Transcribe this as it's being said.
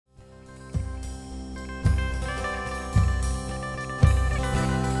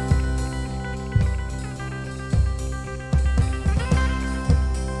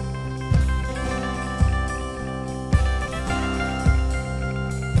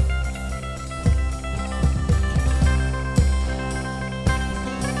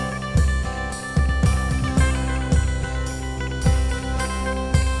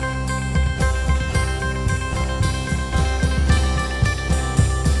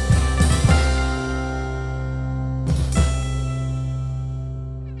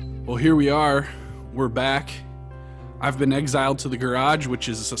here we are. We're back. I've been exiled to the garage, which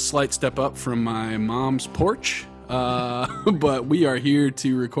is a slight step up from my mom's porch. But we are here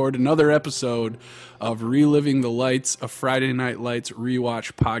to record another episode of Reliving the Lights, a Friday Night Lights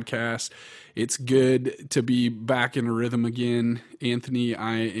rewatch podcast. It's good to be back in a rhythm again. Anthony,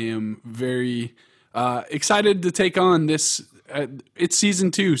 I am very excited to take on this. It's season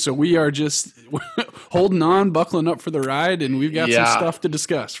 2, so we are just holding on, buckling up for the ride, and we've got some stuff to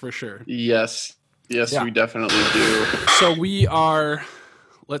discuss for sure. Yes, we definitely do. So we are,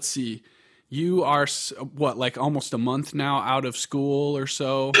 let's see, you are, what, like almost a month now out of school or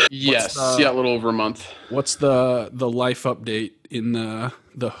so? Yes, a little over a month. What's the life update in the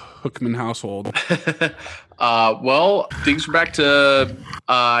Hookman household? Well, things are back to,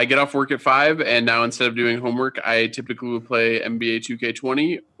 I get off work at 5, and now instead of doing homework, I typically would play NBA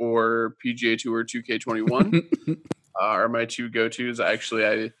 2K20 or PGA Tour 2K21 are my two go-tos.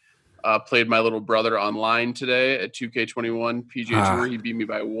 Actually, I played my little brother online today at 2K21 PGA Tour. He beat me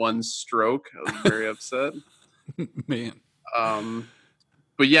by 1 stroke. I was very upset. Man.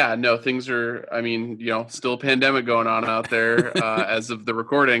 But yeah, no, things are, still a pandemic going on out there as of the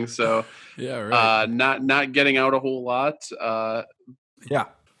recording. So yeah, right. Not getting out a whole lot. Yeah.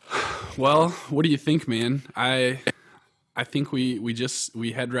 Well, what do you think, man? I think we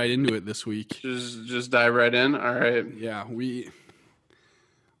head right into it this week. Just dive right in. All right. Yeah,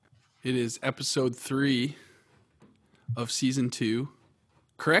 it is episode 3 of season 2.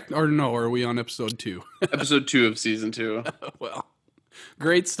 Correct? Or no, are we on episode 2? Episode 2 of season 2. Well,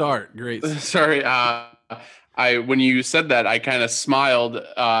 great start. Sorry. When you said that, I kind of smiled,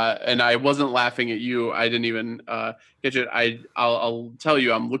 and I wasn't laughing at you. I didn't even catch it. I'll tell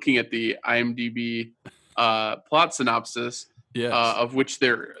you, I'm looking at the IMDb plot synopsis, yes. Of which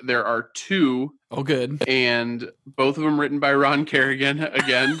there are 2. Oh, good. And both of them written by Ron Kerrigan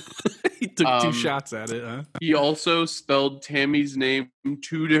again. He took 2 shots at it, huh? He also spelled Tammy's name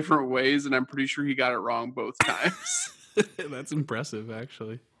 2 different ways, and I'm pretty sure he got it wrong both times. That's impressive,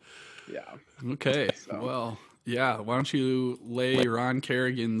 actually. Yeah. Okay. So. Well, yeah. Why don't you lay Ron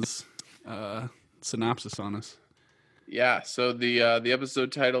Kerrigan's synopsis on us? Yeah. So the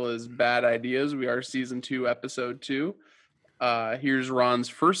episode title is Bad Ideas. We are season 2, episode 2. Here's Ron's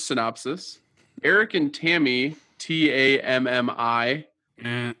first synopsis. Eric and Tammy, Tammi.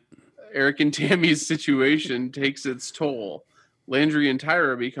 Eric and Tammy's situation takes its toll. Landry and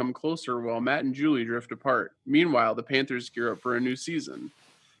Tyra become closer while Matt and Julie drift apart. Meanwhile, the Panthers gear up for a new season.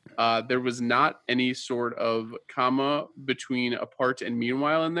 There was not any sort of comma between apart and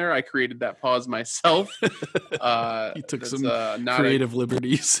meanwhile in there. I created that pause myself. You took some creative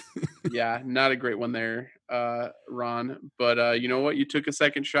liberties. Yeah, not a great one there, Ron. But you know what? You took a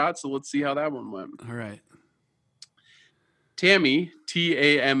second shot, so let's see how that one went. All right. Tammy,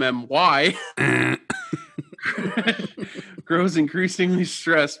 Tammy, grows increasingly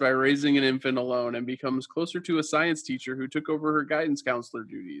stressed by raising an infant alone and becomes closer to a science teacher who took over her guidance counselor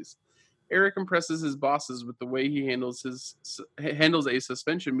duties. Eric impresses his bosses with the way he handles a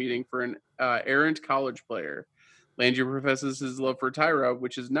suspension meeting for an errant college player. Landry professes his love for Tyra,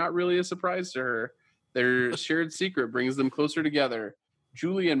 which is not really a surprise to her. Their shared secret brings them closer together.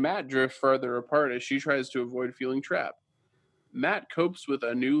 Julie and Matt drift farther apart as she tries to avoid feeling trapped. Matt copes with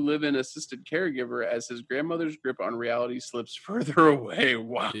a new live-in assisted caregiver as his grandmother's grip on reality slips further away.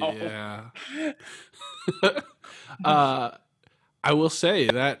 Wow. Yeah. I will say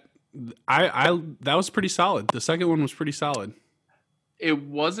that that was pretty solid. The second one was pretty solid. It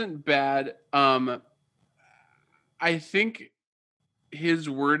wasn't bad. I think his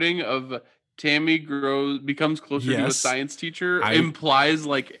wording of Tammy becomes closer to a science teacher implies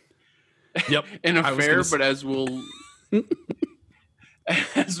like an affair, but as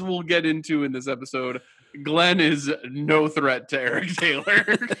we'll get into in this episode, Glenn is no threat to Eric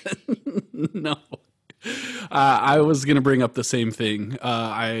Taylor. No. I was going to bring up the same thing.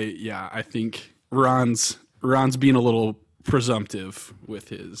 I think Ron's being a little presumptive with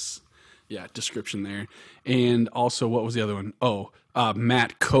his description there. And also, what was the other one?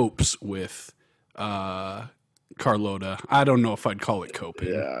 Matt copes with Carlota. I don't know if I'd call it coping.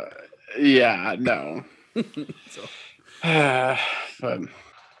 Yeah, no.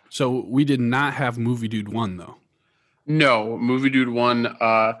 So we did not have Movie Dude 1, though. No, Movie Dude 1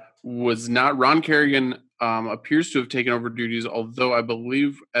 was not. Ron Kerrigan appears to have taken over duties, although I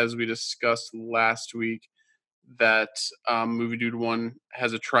believe, as we discussed last week, that Movie Dude 1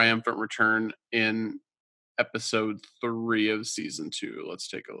 has a triumphant return in episode 3 of season 2. Let's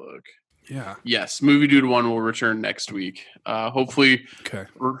take a look. Yeah. Yes, Movie Dude 1 will return next week. Hopefully, okay.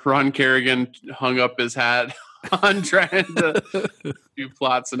 Ron Kerrigan hung up his hat on trying to do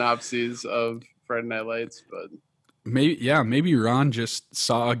plot synopses of Friday Night Lights, but maybe Ron just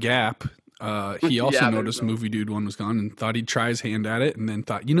saw a gap. He also Yeah, noticed Movie Dude 1 was gone and thought he'd try his hand at it, and then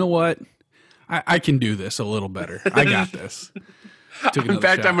thought, you know what? I can do this a little better. I got this. In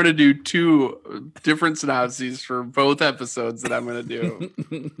fact, I'm going to do 2 different synopses for both episodes that I'm going to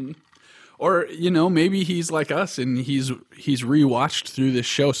do. Or, maybe he's like us and he's rewatched through this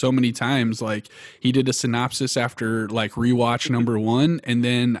show so many times. Like, he did a synopsis after like rewatch number 1, and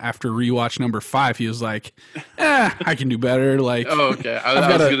then after rewatch number 5, he was like, I can do better. Like, oh, okay.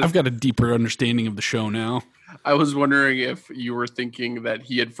 I've got a deeper understanding of the show now. I was wondering if you were thinking that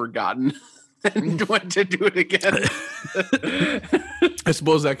he had forgotten and went to do it again. I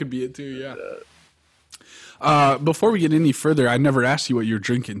suppose that could be it too, yeah. Before we get any further, I never asked you what you're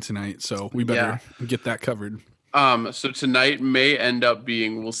drinking tonight, so we better get that covered. So tonight may end up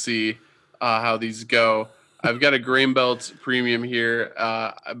being, we'll see how these go. I've got a Grain Belt Premium here,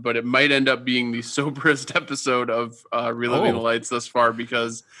 but it might end up being the soberest episode of Reliving the Lights thus far,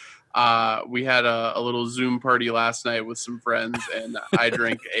 because we had a little Zoom party last night with some friends, and I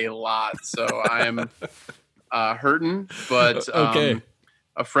drank a lot, so I am hurting. But okay.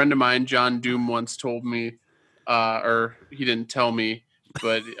 A friend of mine, John Doom, once told me, or he didn't tell me,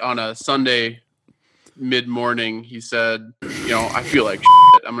 but on a Sunday mid-morning, he said, I feel like shit.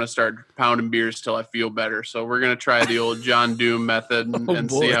 I'm going to start pounding beers till I feel better. So we're going to try the old John Doom method and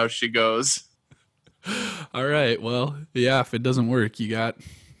see how she goes. All right. Well, yeah, if it doesn't work, you got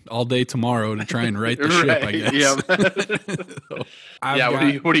all day tomorrow to try and right the ship, I guess. Yep.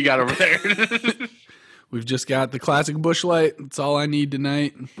 What do you got over there? We've just got the classic Busch Light. That's all I need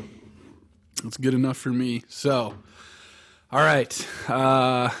tonight. It's good enough for me. So, all right.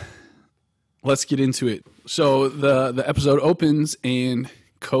 Let's get into it. So the episode opens and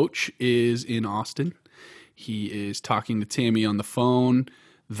Coach is in Austin. He is talking to Tammy on the phone.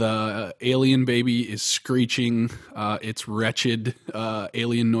 The alien baby is screeching. It's wretched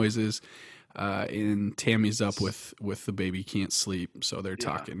alien noises. And Tammy's up with the baby, can't sleep. So they're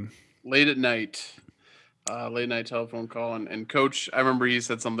talking. Late at night. Late night telephone call. And Coach, I remember he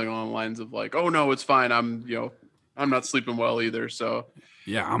said something along the lines of like, oh no, it's fine. I'm not sleeping well either. So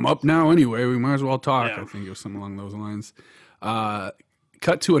yeah, I'm up now anyway. We might as well talk. Yeah. I think it was something along those lines.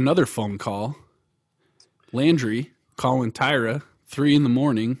 Cut to another phone call. Landry calling Tyra 3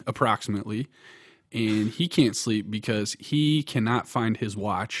 a.m. approximately, and he can't sleep because he cannot find his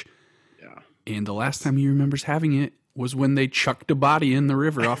watch. Yeah. And the last time he remembers having it was when they chucked a body in the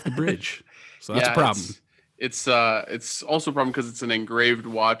river off the bridge. So that's a problem. It's also a problem because it's an engraved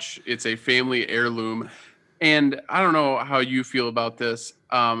watch. It's a family heirloom. And I don't know how you feel about this,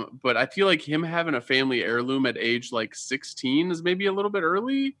 but I feel like him having a family heirloom at age like 16 is maybe a little bit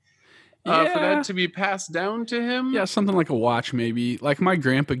early for that to be passed down to him. Yeah, something like a watch maybe. Like my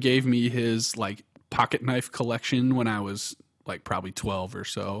grandpa gave me his like pocket knife collection when I was like probably 12 or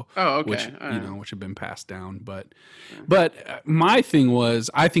so. Oh, okay. Which had been passed down. But my thing was,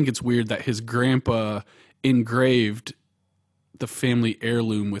 I think it's weird that his grandpa engraved the family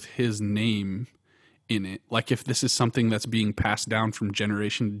heirloom with his name in it. Like if this is something that's being passed down from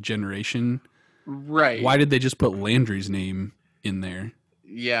generation to generation, right? Why did they just put Landry's name in there?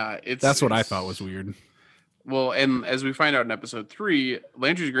 Yeah, that's what I thought was weird. Well, and as we find out in episode 3,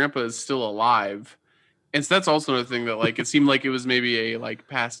 Landry's grandpa is still alive, and so that's also another thing that like it seemed like it was maybe a like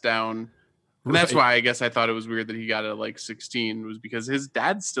passed down. And that's why I guess I thought it was weird that he got it at like 16 was because his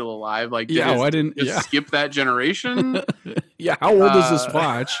dad's still alive. Like, why didn't skip that generation? Yeah, how old is this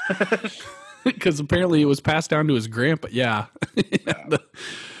watch? Because apparently it was passed down to his grandpa. Yeah.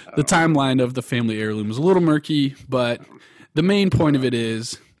 The timeline of the family heirloom is a little murky, but the main point of it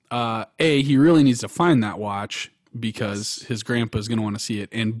is, A, he really needs to find that watch because his grandpa is going to want to see it.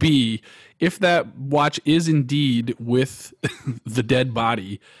 And B, if that watch is indeed with the dead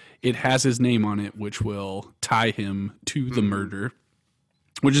body, it has his name on it, which will tie him to the murder,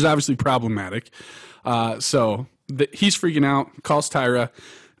 which is obviously problematic. So he's freaking out, calls Tyra.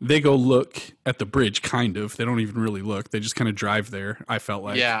 They go look at the bridge, kind of. They don't even really look. They just kind of drive there, I felt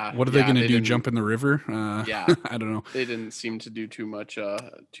like. Yeah. What are they going to do, jump in the river? Yeah. I don't know. They didn't seem to do too much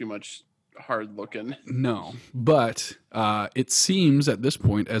hard looking. No. But it seems at this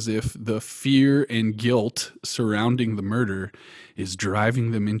point as if the fear and guilt surrounding the murder is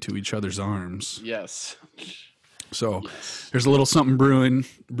driving them into each other's arms. Yes. So there's a little something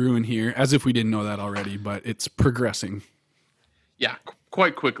brewing here, as if we didn't know that already, but it's progressing. Yeah,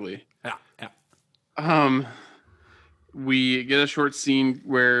 quite quickly. Yeah. We get a short scene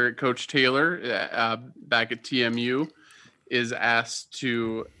where Coach Taylor, back at TMU, is asked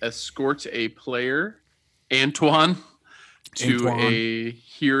to escort a player Antoine to Antoine. a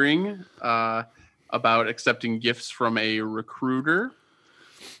hearing about accepting gifts from a recruiter.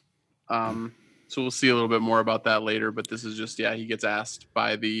 So we'll see a little bit more about that later, but this is just, he gets asked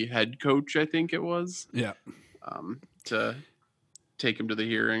by the head coach, I think it was, Yeah. To take him to the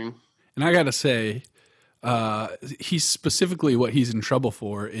hearing. And I got to say, he's specifically what he's in trouble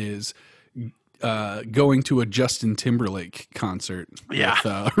for is going to a Justin Timberlake concert with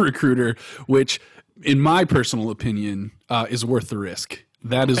a recruiter, which in my personal opinion is worth the risk.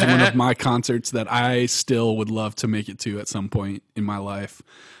 That is one of my concerts that I still would love to make it to at some point in my life.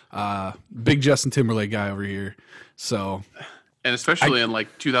 Big Justin Timberlake guy over here. So, and especially in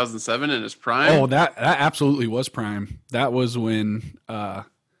like 2007 in his prime. Oh, that absolutely was prime. That was when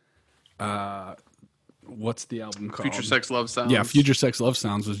what's the album called? Future Sex Love Sounds. Yeah, Future Sex Love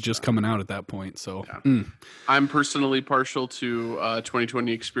Sounds was just coming out at that point. So I'm personally partial to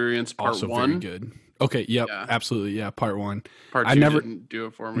 2020 Experience Part also 1. very good. Okay, yep, absolutely, yeah. Part 1. Part 2 didn't do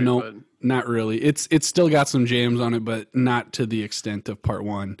it for me. No, but not really. It's still got some jams on it, but not to the extent of Part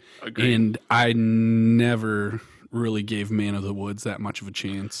 1. Agreed. And I never really gave Man of the Woods that much of a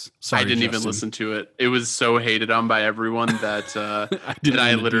chance. Sorry, I didn't even listen to it. It was so hated on by everyone that I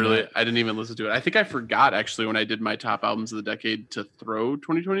didn't even listen to it. I think I forgot actually when I did my top albums of the decade to throw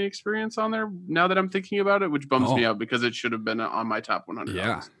 2020 Experience on there. Now that I'm thinking about it, which bums me out because it should have been on my top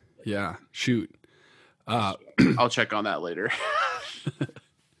 100. Yeah. Shoot. I'll check on that later.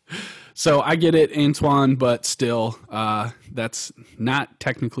 So I get it, Antoine, but still, that's not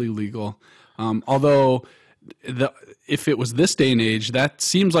technically legal. Although, if it was this day and age, that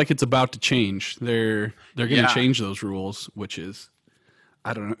seems like it's about to change. They're going to change those rules, which is,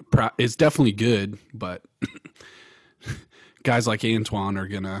 I don't know, it's definitely good, but guys like Antoine are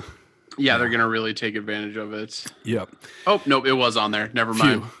going to. Yeah, they're going to really take advantage of it. Yep. Oh, nope, it was on there. Never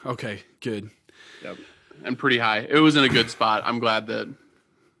mind. Phew. Okay, good. Yep. And pretty high. It was in a good spot. I'm glad that.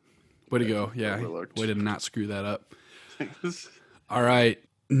 Way to go. Yeah. Way to not screw that up. Thanks. All right.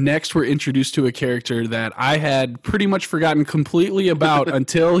 Next, we're introduced to a character that I had pretty much forgotten completely about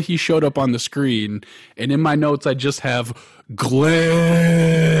until he showed up on the screen. And in my notes, I just have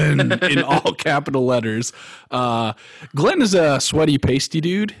Glenn in all capital letters. Glenn is a sweaty, pasty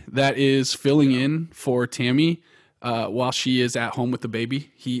dude that is filling in for Tammy while she is at home with the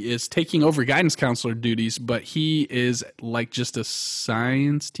baby. He is taking over guidance counselor duties, but he is like just a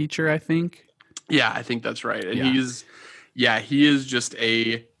science teacher, I think. Yeah, I think that's right. And he is just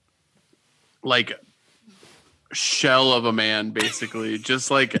a like shell of a man, basically. Just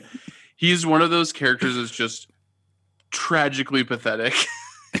like he's one of those characters that's just tragically pathetic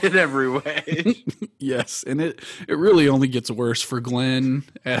in every way. Yes, and it really only gets worse for Glenn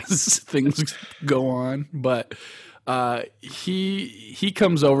as things go on. But he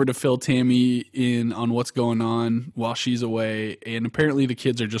comes over to fill Tammy in on what's going on while she's away, and apparently the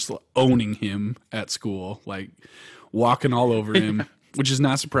kids are just owning him at school, like walking all over him, which is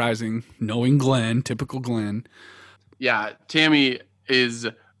not surprising, knowing Glenn, typical Glenn. Yeah, Tammy is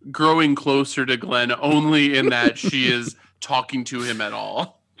growing closer to Glenn only in that she is talking to him at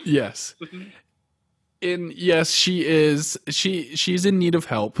all. Yes. And yes, she is. She's in need of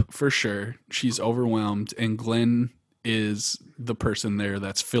help for sure. She's overwhelmed, and Glenn is the person there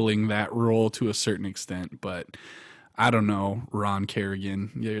that's filling that role to a certain extent. But I don't know, Ron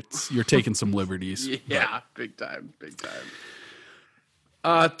Kerrigan, you're taking some liberties. Yeah, big time.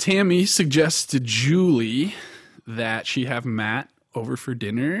 Tammy suggests to Julie that she have Matt over for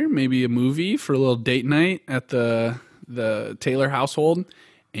dinner, maybe a movie for a little date night at the Taylor household.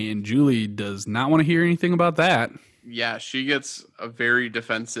 And Julie does not want to hear anything about that. Yeah, she gets a very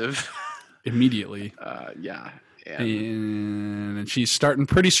defensive. Immediately. Yeah. And she's starting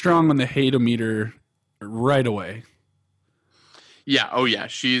pretty strong on the hate-o-meter right away. Yeah, oh yeah.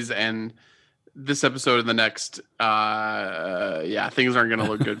 And this episode and the next, things aren't going to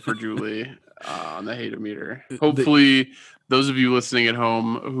look good for Julie on the hate-o-meter. Hopefully, those of you listening at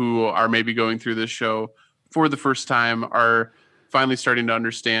home who are maybe going through this show for the first time are finally starting to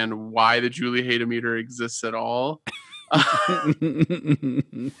understand why the Julie hate-o-meter exists at all.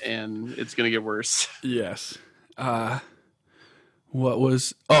 And it's going to get worse. Yes.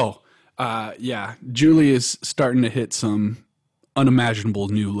 Julie is starting to hit some unimaginable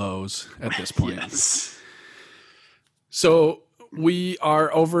new lows at this point. Yes. So we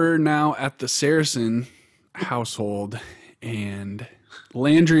are over now at the Saracen household, and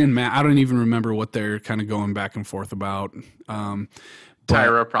Landry and Matt, I don't even remember what they're kind of going back and forth about.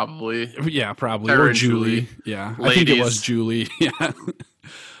 Tyra, probably. Yeah, probably. Tyra or and Julie. Yeah, Ladies. I think it was Julie. Yeah.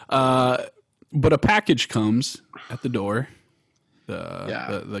 But a package comes at the door.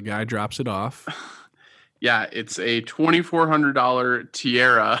 The guy drops it off. Yeah, it's a $2,400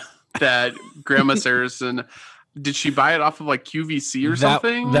 tiara that Grandma Saracen, did she buy it off of like QVC or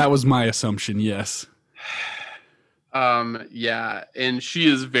something? That was my assumption, yes. Yeah, and she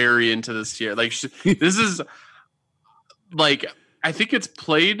is very into this tiara. Like, this is like, I think it's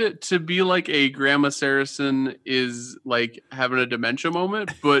played to be like a Grandma Saracen is like having a dementia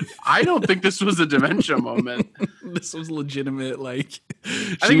moment, but I don't think this was a dementia moment. This was legitimate. Like, I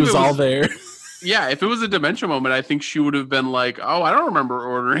she think was all there. Yeah, if it was a dementia moment, I think she would have been like, "Oh, I don't remember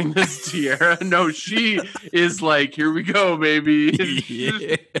ordering this tiara." No, she is like, "Here we go, baby."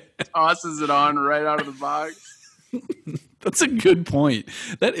 Yeah. Tosses it on right out of the box. That's a good point.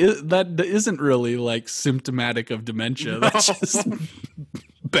 That isn't really like symptomatic of dementia. That's just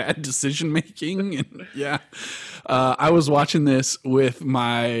bad decision making. And yeah, I was watching this with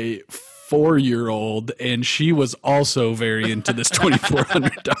my 4-year-old, and she was also very into this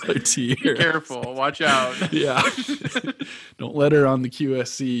 $2,400 tiara. Be careful, watch out. Yeah, don't let her on the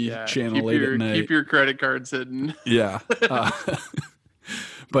QSC channel late at night. Keep your credit cards hidden. Yeah.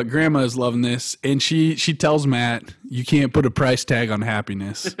 But Grandma is loving this, and she tells Matt, "You can't put a price tag on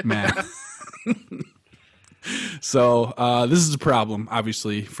happiness, Matt." So this is a problem,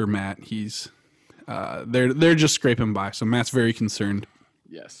 obviously, for Matt. He's they're just scraping by, so Matt's very concerned.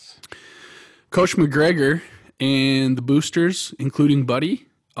 Yes. Coach McGregor and the Boosters, including Buddy,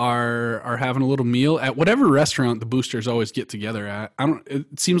 are having a little meal at whatever restaurant the Boosters always get together at.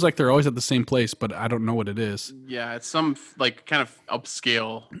 It seems like they're always at the same place, but I don't know what it is. Yeah, it's some like kind of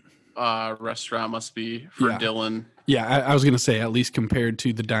upscale restaurant must be for Dylan. Yeah, I was gonna say at least compared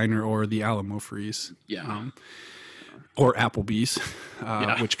to the diner or the Alamo Freeze. Yeah. Or Applebee's,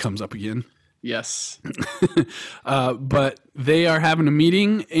 which comes up again. Yes. But they are having a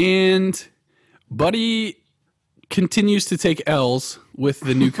meeting, and Buddy continues to take L's with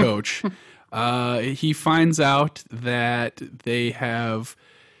the new coach. He finds out that they have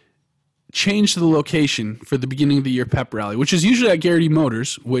changed the location for the beginning of the year pep rally, which is usually at Garrity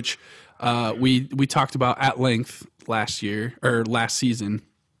Motors, which we talked about at length last season.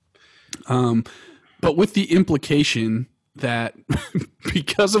 But with the implication that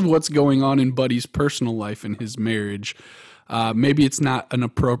because of what's going on in Buddy's personal life and his marriage, maybe it's not an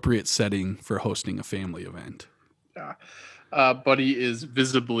appropriate setting for hosting a family event. Yeah. Buddy is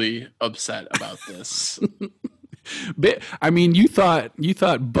visibly upset about this. I mean, you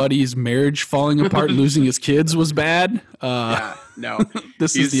thought Buddy's marriage falling apart and losing his kids was bad? No.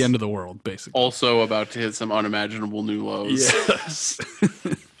 This is the end of the world, basically. Also about to hit some unimaginable new lows. Yes.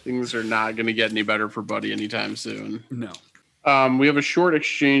 Things are not going to get any better for Buddy anytime soon. No. We have a short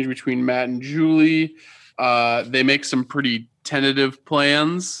exchange between Matt and Julie. They make some pretty tentative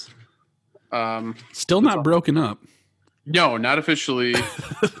plans. Still not broken up. No, not officially.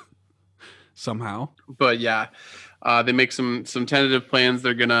 Somehow. But yeah, they make some tentative plans.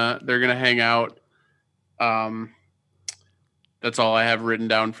 They're gonna hang out. That's all I have written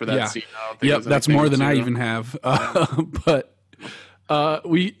down for that scene. Yep, that's more than I even have. But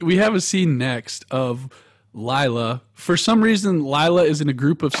we have a scene next of Lila. For some reason, Lila is in a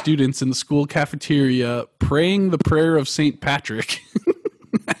group of students in the school cafeteria praying the prayer of St. Patrick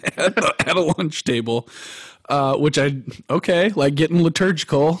at a lunch table. Which like getting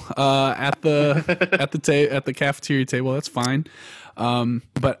liturgical at the cafeteria table. That's fine.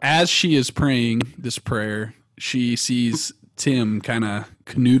 But as she is praying this prayer, she sees Tim kind of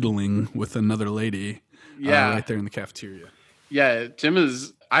canoodling with another lady. Right there in the cafeteria. Yeah, Tim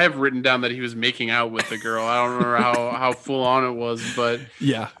is. I have written down that he was making out with the girl. I don't remember how full on it was, but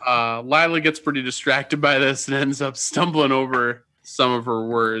yeah. Lila gets pretty distracted by this and ends up stumbling over some of her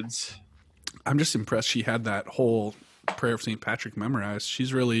words. I'm just impressed she had that whole prayer of St. Patrick memorized.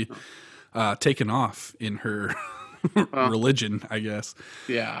 She's really taken off in her religion, I guess.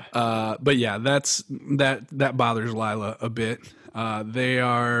 Yeah. But yeah, that bothers Lila a bit.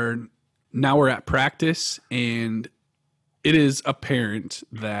 Now we're at practice, and it is apparent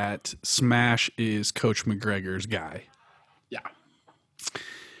that Smash is Coach McGregor's guy. Yeah.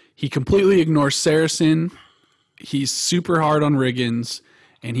 He completely ignores Saracen. He's super hard on Riggins.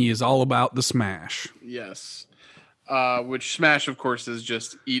 And he is all about the Smash. Yes. Which Smash, of course, is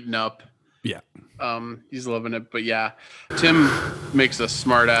just eaten up. Yeah. He's loving it. But yeah, Tim makes a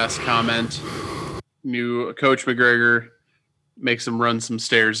smart-ass comment. New Coach McGregor makes him run some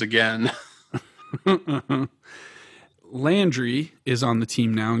stairs again. Landry is on the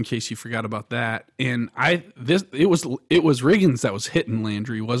team now, in case you forgot about that. And it was Riggins that was hitting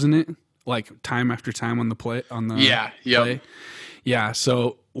Landry, wasn't it? Like time after time on the play. Yeah. Yep. Play. Yeah,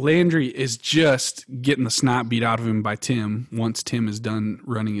 so Landry is just getting the snot beat out of him by Tim. Once Tim is done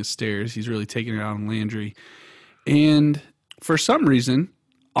running his stairs, he's really taking it out on Landry. And for some reason,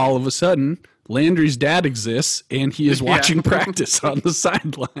 all of a sudden, Landry's dad exists, and he is watching practice on the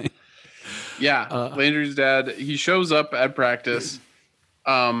sideline. Yeah, Landry's dad, he shows up at practice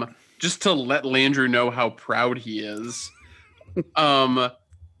just to let Landry know how proud he is,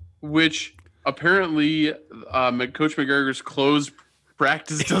 which apparently Coach McGregor's closed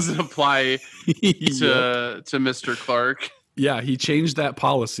practice doesn't apply to Mr. Clark. Yeah, he changed that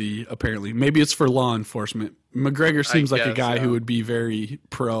policy, apparently. Maybe it's for law enforcement. McGregor seems like a guy who would be very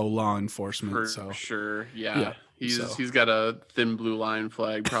pro law enforcement. For sure, yeah. He's got a thin blue line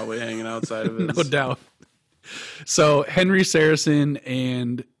flag probably hanging outside of his. No doubt. So Henry Saracen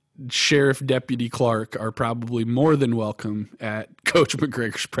and Sheriff Deputy Clark are probably more than welcome at Coach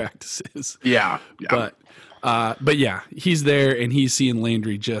McGregor's practices. Yeah. But yeah, he's there and he's seeing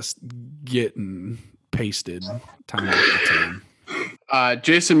Landry just getting pasted time after time.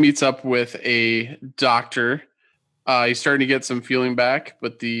 Jason meets up with a doctor. He's starting to get some feeling back,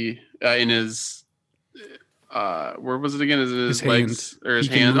 but in his where was it again? Is it his legs or his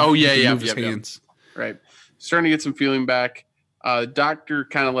hands? His hands. Right. Starting to get some feeling back. The doctor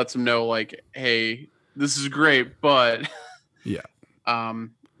kind of lets him know, like, hey, this is great, but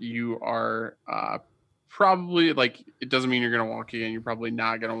you are probably, like, it doesn't mean you're gonna walk again. You're probably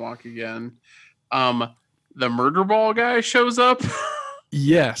not gonna walk again. The murder ball guy shows up.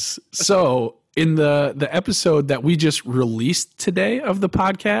 Yes. So in the episode that we just released today of the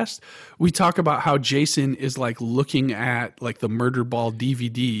podcast, we talk about how Jason is like looking at like the murder ball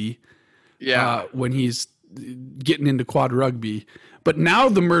DVD. Yeah. When he's getting into quad rugby. But now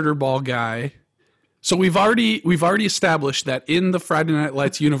the murder ball guy. So we've already established that in the Friday Night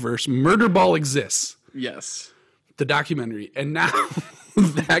Lights universe, murder ball exists. Yes. The documentary. And now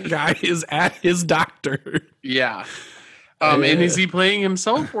that guy is at his doctor. Yeah. And is he playing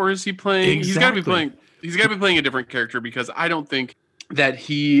himself or is he playing? Exactly. He's got to be playing a different character, because I don't think that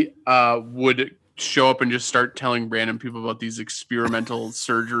he would show up and just start telling random people about these experimental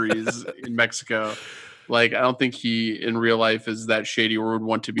surgeries in Mexico. Like, I don't think he in real life is that shady or would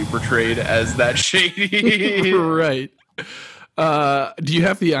want to be portrayed as that shady. Right. Do you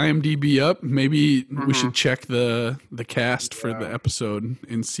have the IMDb up? Maybe we should check the cast for the episode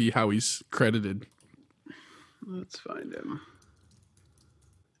and see how he's credited. Let's find him.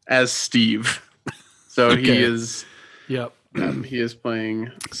 As Steve. So he is. Yep. He is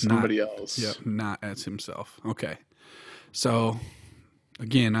playing somebody else. Yep. Not as himself. Okay. So,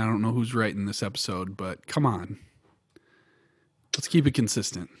 again, I don't know who's writing this episode, but come on. Let's keep it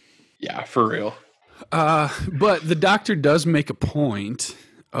consistent. Yeah, for real. But the doctor does make a point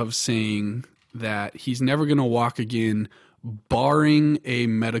of saying that he's never going to walk again, barring a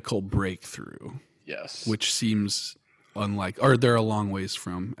medical breakthrough. Yes. Which seems unlikely, or they're a long ways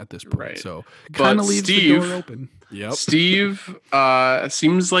from at this point. Right. So kind of leaves the door open. Yep. Steve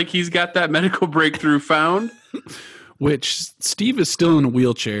seems like he's got that medical breakthrough found. Which Steve is still in a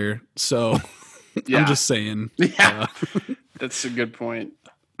wheelchair, so I'm just saying. Yeah, that's a good point.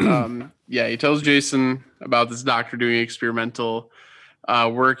 He tells Jason about this doctor doing experimental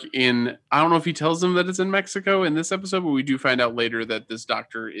work in, I don't know if he tells him that it's in Mexico in this episode, but we do find out later that this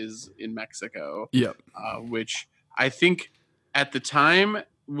doctor is in Mexico. Yep. Which I think at the time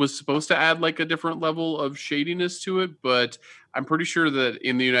was supposed to add like a different level of shadiness to it, but I'm pretty sure that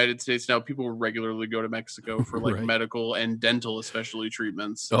in the United States now people regularly go to Mexico for like medical and dental especially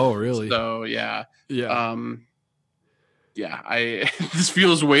treatments. Oh, really? So yeah. Yeah. This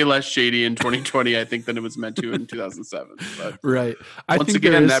feels way less shady in 2020, I think, than it was meant to in 2007. But right. Once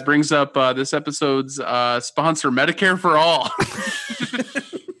again, that brings up this episode's sponsor, Medicare for All.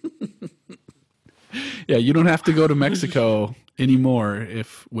 Yeah, you don't have to go to Mexico anymore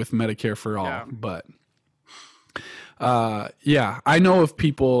with Medicare for All. Yeah. But I know of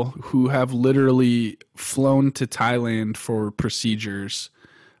people who have literally flown to Thailand for procedures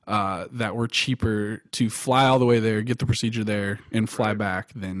that were cheaper to fly all the way there, get the procedure there, and fly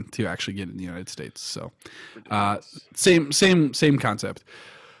back than to actually get it in the United States. So, same concept.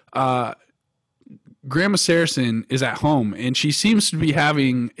 Grandma Saracen is at home, and she seems to be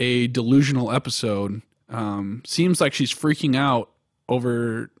having a delusional episode. Seems like she's freaking out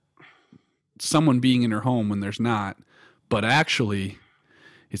over someone being in her home when there's not, but actually,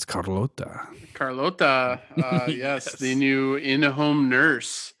 it's Carlota. Yes, the new in-home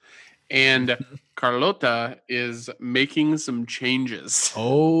nurse. And Carlota is making some changes.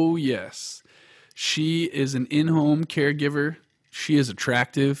 Oh, yes. She is an in-home caregiver. She is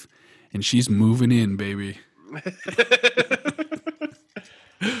attractive, and she's moving in, baby.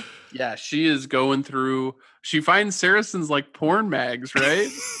 Yeah, she is going through. She finds Saracen's like porn mags, right?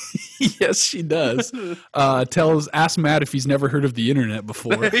 Yes, she does. Ask Matt if he's never heard of the internet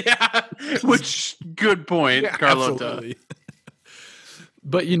before. Yeah, which good point, Yeah, Carlota. absolutely.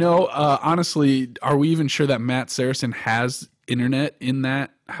 But honestly, are we even sure that Matt Saracen has internet in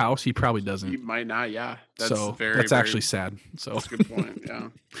that house? He probably doesn't. He might not. Yeah, that's actually sad. So that's a good point. Yeah.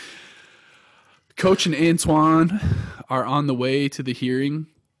 Coach and Antoine are on the way to the hearing.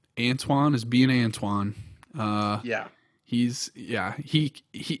 Antoine is being Antoine. Yeah.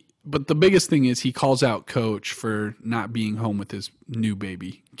 But the biggest thing is he calls out Coach for not being home with his new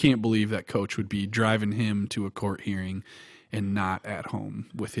baby. Can't believe that Coach would be driving him to a court hearing and not at home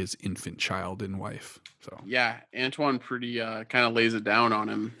with his infant child and wife. So yeah, Antoine pretty kind of lays it down on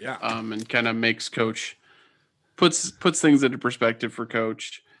him. Yeah. And kind of makes Coach puts things into perspective for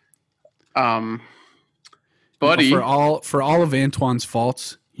Coach. Buddy, for all of Antoine's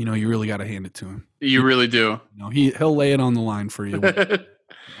faults, you really got to hand it to him. You really do. He'll lay it on the line for you.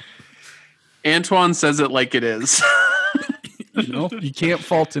 Antoine says it like it is. You can't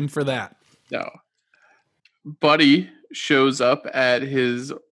fault him for that. No. Buddy shows up at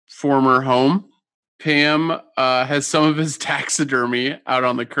his former home. Pam has some of his taxidermy out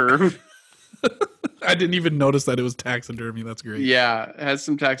on the curb. I didn't even notice that it was taxidermy. That's great. Yeah, has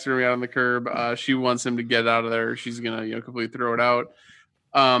some taxidermy out on the curb. She wants him to get out of there. She's gonna, completely throw it out.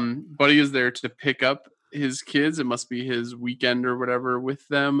 Buddy is there to pick up his kids. It must be his weekend or whatever with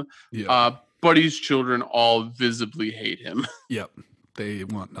them. Yeah. Buddy's children all visibly hate him. Yep. They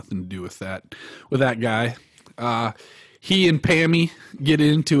want nothing to do with that guy. He and Pammy get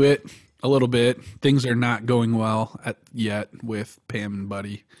into it a little bit. Things are not going well yet with Pam and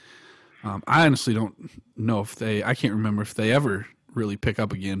Buddy. I honestly don't know I can't remember if they ever really pick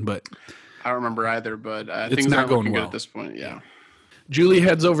up again, but I don't remember either, but it's things not aren't going looking well good at this point. Yeah. Julie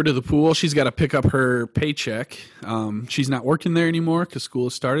heads over to the pool. She's got to pick up her paycheck. She's not working there anymore because school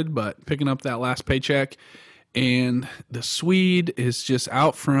has started, but picking up that last paycheck. And the Swede is just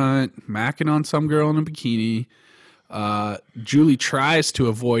out front, macking on some girl in a bikini. Julie tries to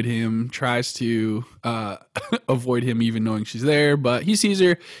avoid him, avoid him even knowing she's there, but he sees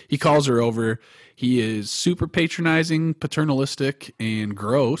her. He calls her over. He is super patronizing, paternalistic, and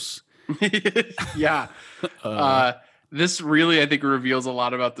gross. Yeah. This really, I think, reveals a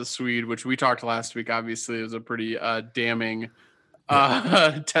lot about the Swede, which we talked last week. Obviously, it was a pretty damning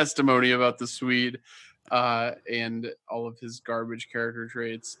testimony about the Swede and all of his garbage character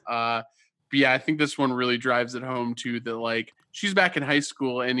traits. But yeah, I think this one really drives it home too that like she's back in high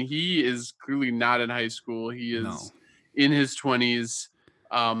school and he is clearly not in high school. He is in his 20s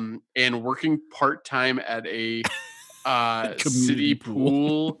and working part-time at a city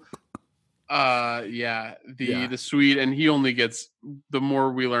pool. The Swede, and he only gets, the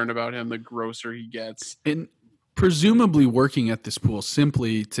more we learn about him, the grosser he gets. And presumably working at this pool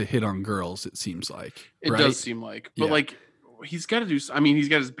simply to hit on girls, it seems like. It does seem like. But like he's got to do, I mean, he's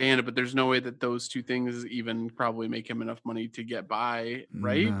got his band, but there's no way that those two things even probably make him enough money to get by,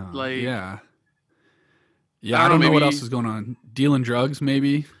 right? No. Like, yeah, I don't know what else is going on. Dealing drugs,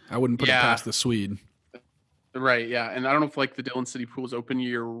 maybe. I wouldn't put it past the Swede. Right, yeah, and I don't know if like the Dillon City Pool is open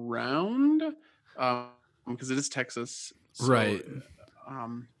year round, because it is Texas, so, right?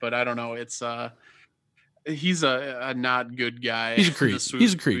 But I don't know. It's he's a not good guy. He's a creep.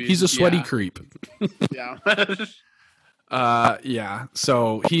 He's a creep. He's a sweaty creep. Yeah. Yeah.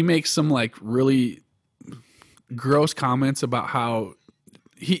 So he makes some like really gross comments about how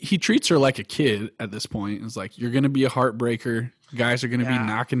he treats her like a kid at this point. It's like, you're going to be a heartbreaker. Guys are going to be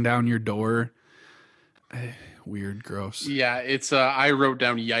knocking down your door. Weird, gross. Yeah, it's I wrote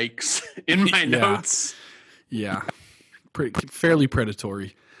down yikes in my notes. Yeah. Fairly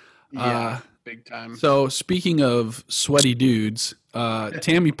predatory. Yeah, big time. So speaking of sweaty dudes,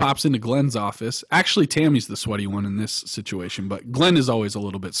 Tammy pops into Glenn's office. Actually, Tammy's the sweaty one in this situation, but Glenn is always a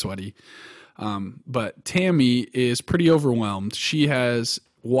little bit sweaty. But Tammy is pretty overwhelmed. She has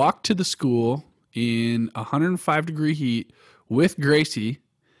walked to the school in 105-degree heat with Gracie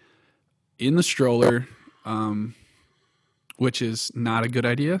in the stroller, which is not a good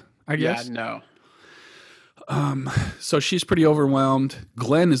idea, I guess. Yeah, no. So she's pretty overwhelmed.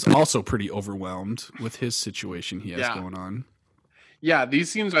 Glenn is also pretty overwhelmed with his situation he has going on. Yeah,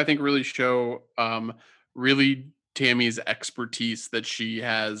 these scenes I think really show really Tammy's expertise that she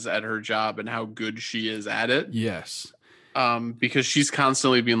has at her job and how good she is at it. Yes. Because she's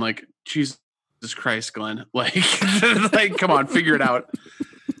constantly being like, Jesus Christ, Glenn. Like, like, come on, figure it out.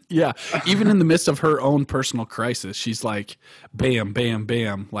 Yeah. Even in the midst of her own personal crisis, she's like, bam, bam,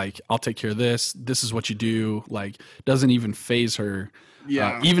 bam. Like, I'll take care of this. This is what you do. Like, doesn't even phase her.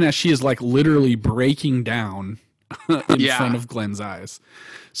 Yeah. Even as she is like literally breaking down in Yeah. front of Glenn's eyes.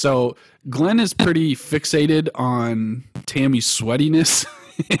 So Glenn is pretty fixated on Tammy's sweatiness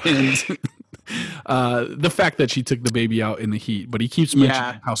and the fact that she took the baby out in the heat, but he keeps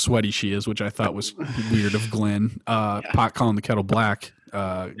mentioning how sweaty she is, which I thought was weird of Glenn. Pot calling the kettle black.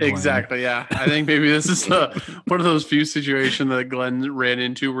 Glenn. Exactly. Yeah. I think maybe this is one of those few situations that Glenn ran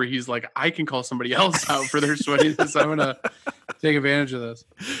into where he's like, I can call somebody else out for their sweatiness. I'm going to take advantage of this.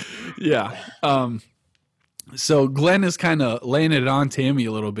 Yeah. So Glenn is kind of laying it on Tammy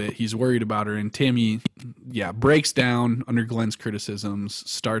a little bit. He's worried about her, and Tammy, breaks down under Glenn's criticisms,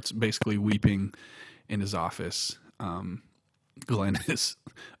 starts basically weeping in his office. Glenn is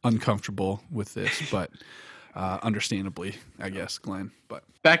uncomfortable with this, but understandably, I guess, Glenn. But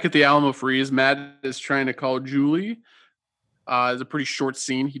back at the Alamo Freeze, Matt is trying to call Julie. It's a pretty short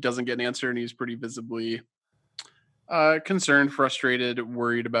scene. He doesn't get an answer, and he's pretty visibly concerned, frustrated,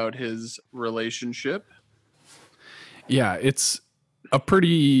 worried about his relationship. Yeah, it's a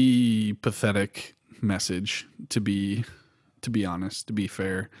pretty pathetic message, to be honest, to be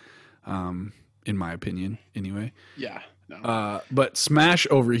fair, in my opinion, anyway. Yeah. No. But Smash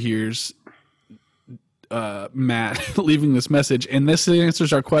overhears Matt leaving this message, and this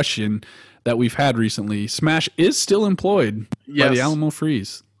answers our question that we've had recently. Smash is still employed by the Alamo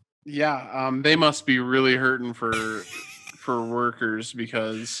Freeze. Yeah, they must be really hurting for workers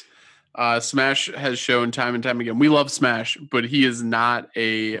because Smash has shown time and time again. We love Smash, but he is not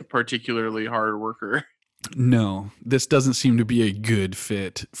a particularly hard worker. No, this doesn't seem to be a good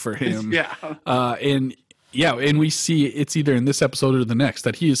fit for him. Yeah. And we see it's either in this episode or the next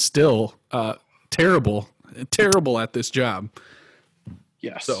that he is still terrible at this job.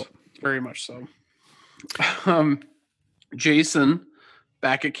 Yes, so very much so. Jason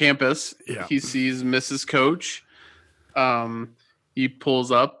back at campus, he sees Mrs. Coach. He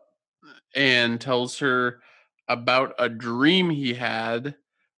pulls up and tells her about a dream he had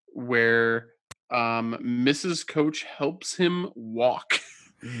where Mrs. Coach helps him walk.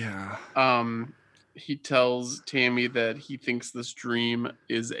 Yeah. He tells Tammy that he thinks this dream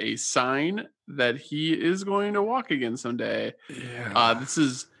is a sign that he is going to walk again someday. Yeah. This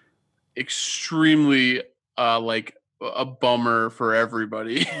is extremely like a bummer for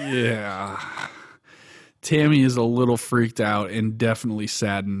everybody. Yeah. Tammy is a little freaked out and definitely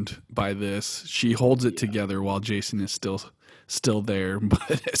saddened by this. She holds it together while Jason is still there,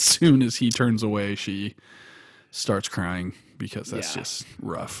 but as soon as he turns away, she starts crying because that's just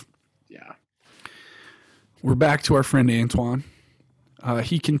rough. Yeah. We're back to our friend Antoine.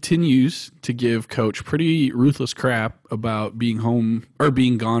 He continues to give Coach pretty ruthless crap about being home or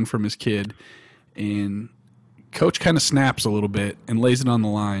being gone from his kid, and Coach kind of snaps a little bit and lays it on the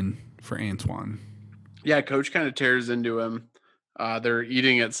line for Antoine. Yeah, Coach kind of tears into him. They're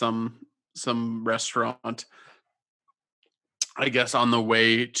eating at some restaurant, I guess, on the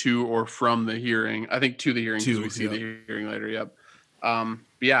way to or from the hearing. I think to the hearing because we see the hearing later. Yep.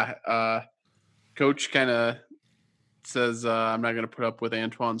 Coach kind of says, "I'm not going to put up with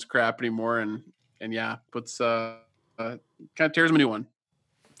Antoine's crap anymore," and puts kind of tears him a new one.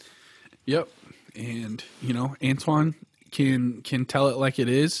 Yep, and Antoine can tell it like it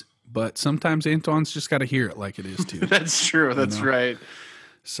is. But sometimes Antoine's just got to hear it like it is, too. That's true. That's right.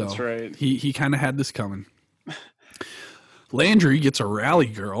 So that's right. He kind of had this coming. Landry gets a rally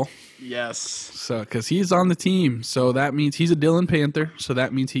girl. Yes. So because he's on the team. So that means he's a Dillon Panther. So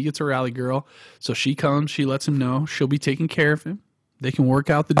that means he gets a rally girl. So she comes. She lets him know she'll be taking care of him. They can work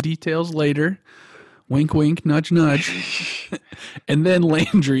out the details later. Wink, wink, nudge, nudge. And then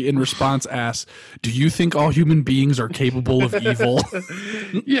Landry, in response, asks, "Do you think all human beings are capable of evil?"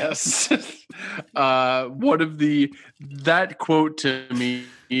 Yes. That quote to me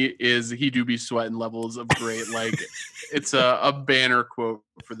is "He do be sweating" levels of great. Like, it's a banner quote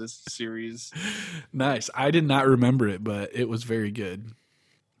for this series. Nice. I did not remember it, but it was very good.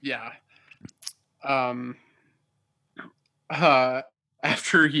 Yeah.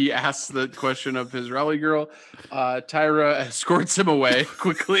 After he asks the question of his rally girl, Tyra escorts him away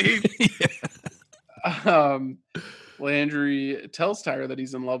quickly. Landry tells Tyra that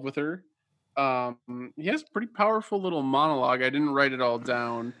he's in love with her. He has a pretty powerful little monologue. I didn't write it all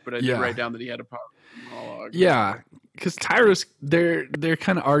down, but I did write down that he had a powerful monologue. Yeah, because Tyra's they're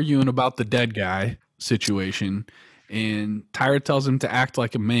kind of arguing about the dead guy situation, and Tyra tells him to act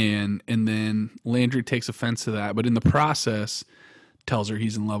like a man, and then Landry takes offense to that. But in the process, tells her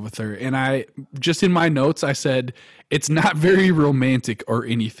he's in love with her. And I just in my notes, I said, it's not very romantic or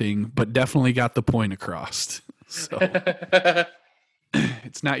anything, but definitely got the point across. So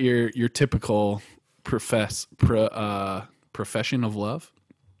it's not your typical profession of love.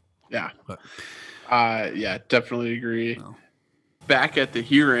 Yeah. But, yeah, definitely agree. No. Back at the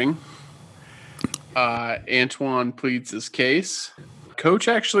hearing, Antoine pleads his case. Coach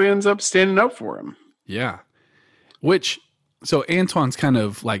actually ends up standing up for him. Yeah. So Antoine's kind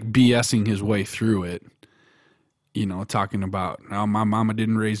of like BSing his way through it, talking about, oh, my mama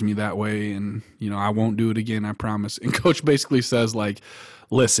didn't raise me that way, and, I won't do it again, I promise. And Coach basically says, like,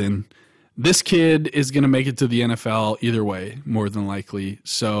 listen, this kid is going to make it to the NFL either way, more than likely.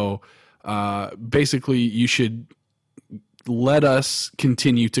 So basically, you should let us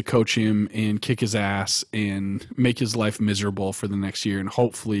continue to coach him and kick his ass and make his life miserable for the next year and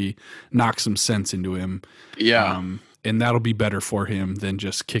hopefully knock some sense into him. Yeah. And that'll be better for him than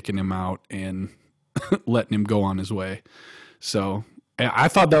just kicking him out and letting him go on his way. So I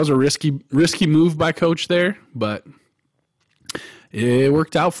thought that was a risky move by Coach there, but it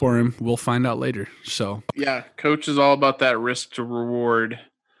worked out for him. We'll find out later. So yeah, Coach is all about that risk to reward.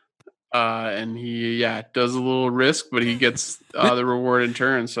 And he does a little risk, but he gets the reward in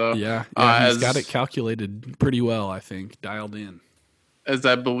turn. So he's got it calculated pretty well, I think, dialed in. As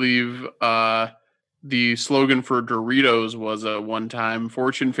I believe the slogan for Doritos was one time,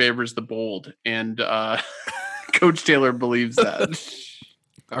 fortune favors the bold, and Coach Taylor believes that.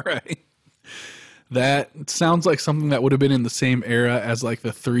 All right. That sounds like something that would have been in the same era as like the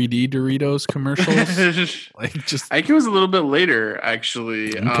 3D Doritos commercials. I think it was a little bit later,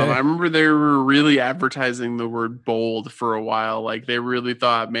 actually. Okay. I remember they were really advertising the word bold for a while. Like they really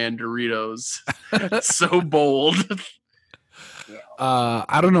thought, man, Doritos, so bold.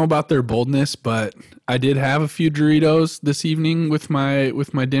 I don't know about their boldness, but I did have a few Doritos this evening with my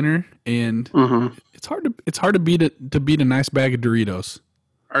dinner, and it's hard to beat a nice bag of Doritos.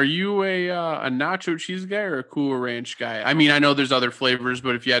 Are you a nacho cheese guy or a Cool Ranch guy? I mean, I know there's other flavors,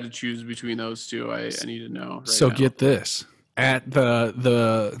 but if you had to choose between those two, I need to know. So now. Get this: at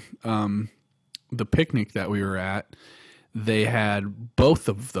the picnic that we were at, they had both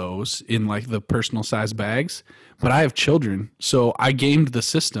of those in like the personal size bags. But I have children, so I gamed the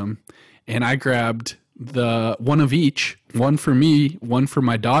system, and I grabbed the one of each, one for me, one for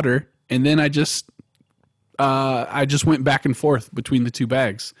my daughter, and then I just went back and forth between the two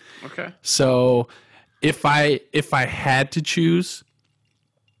bags. Okay. So if I had to choose,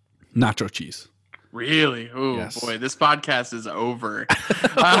 nacho cheese. Really? Oh, yes. Boy, this podcast is over.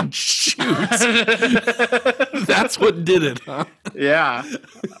 Oh, shoot. That's what did it, huh? Yeah.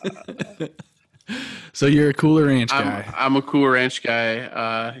 So you're a Cooler Ranch guy. I'm a Cooler Ranch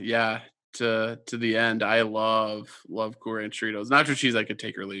guy. To the end. I love Cool Ranch Doritos. Nacho cheese I could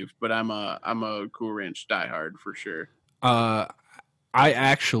take or leave, but I'm a Cool Ranch diehard for sure. I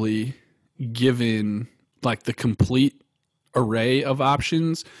actually, given like the complete array of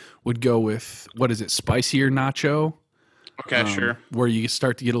options, would go with spicier nacho. Okay, sure. Where you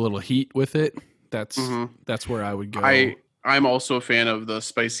start to get a little heat with it. That's where I would go. I'm also a fan of the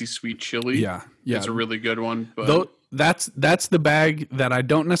spicy sweet chili. Yeah. It's a really good one. But that's the bag that I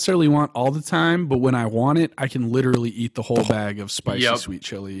don't necessarily want all the time, but when I want it, I can literally eat the whole bag of spicy sweet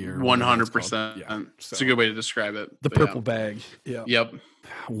chili. Or 100%. Yeah, it's a good way to describe it. The purple bag. Yeah. Yep.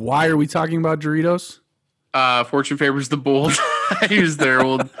 Why are we talking about Doritos? Fortune favors the bold. I used their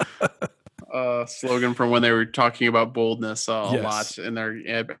old slogan from when they were talking about boldness a lot in their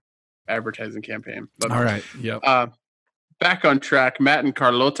advertising campaign. But, all right. Yep. Back on track, Matt and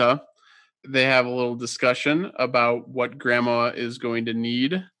Carlota, they have a little discussion about what grandma is going to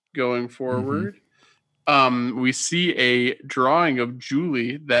need going forward. We see a drawing of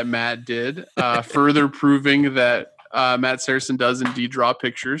Julie that Matt did, further proving that Matt Saracen does indeed draw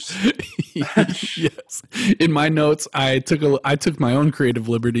pictures. Yes. In my notes, I took my own creative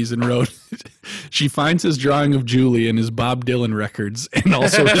liberties and wrote, she finds his drawing of Julie in his Bob Dylan records and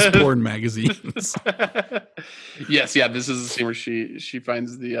also his porn magazines. Yes, yeah, this is the scene where she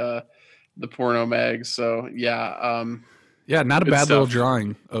finds the porno mag. So yeah, not a bad little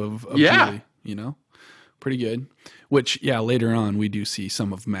drawing of Julie, pretty good. Which later on we do see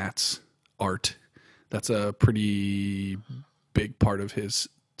some of Matt's art. That's a pretty big part of his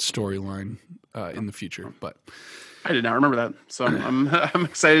storyline in the future. But I did not remember that, so I'm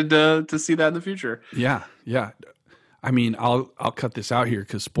excited to see that in the future. Yeah. I mean, I'll cut this out here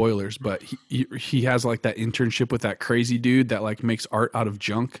because spoilers. But he has like that internship with that crazy dude that like makes art out of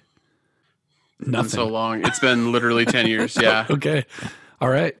junk. Nothing. So long. It's been literally 10 years. Yeah. Okay. All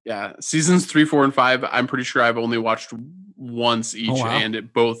right. Yeah, seasons 3, 4, and 5. I'm pretty sure I've only watched once each, wow. and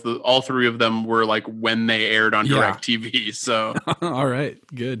all three of them were like when they aired on DirecTV. So, all right,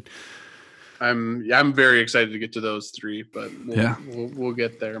 good. I'm very excited to get to those three, but we'll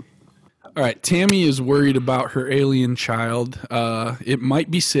get there. All right, Tammy is worried about her alien child. It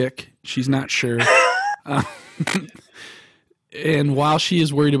might be sick. She's not sure. And while she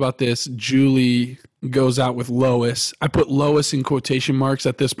is worried about this, Julie goes out with Lois. I put Lois in quotation marks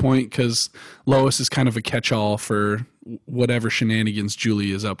at this point because Lois is kind of a catch-all for whatever shenanigans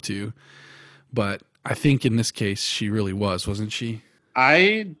Julie is up to. But I think in this case, she really wasn't she?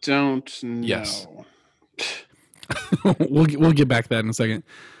 I don't know. Yes. we'll get back to that in a second.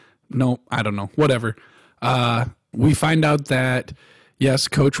 No, I don't know. Whatever. We find out that, yes,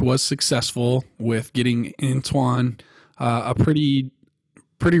 Coach was successful with getting Antoine a pretty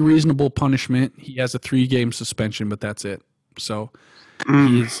reasonable punishment. He has a 3-game suspension, but that's it. So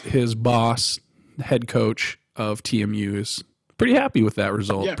his boss, head coach of TMU, is pretty happy with that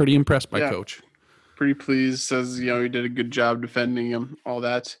result. Yeah. Pretty impressed by Coach. Pretty pleased. Says, he did a good job defending him, all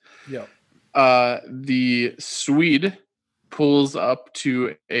that. Yeah. The Swede pulls up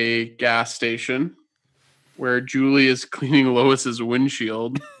to a gas station where Julie is cleaning Lois's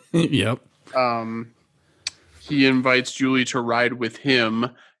windshield. Yep. He invites Julie to ride with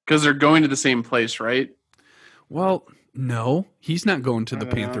him because they're going to the same place, right? Well, no, he's not going to the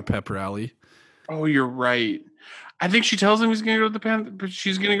Panther Pep rally. Oh, you're right. I think she tells him he's going to go to the Panther, but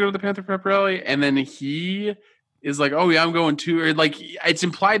she's going to go to the Panther Pep rally, and then he is like, "Oh yeah, I'm going too." Or like, it's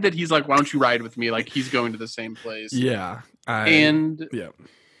implied that he's like, "Why don't you ride with me?" Like he's going to the same place. Yeah,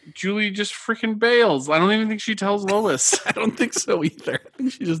 Julie just freaking bails. I don't even think she tells Lois. I don't think so either. I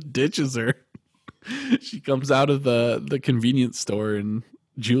think she just ditches her. She comes out of the convenience store and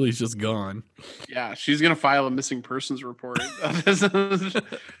Julie's just gone. Yeah, she's gonna file a missing persons report.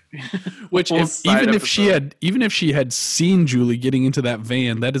 Which even if she had seen Julie getting into that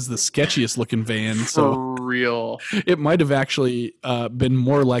van, that is the sketchiest looking van. So for real, it might have actually been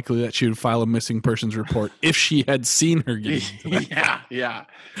more likely that she would file a missing persons report if she had seen her getting into that. Yeah.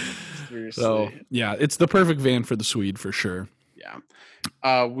 Seriously. So yeah, it's the perfect van for the Swede for sure. Yeah.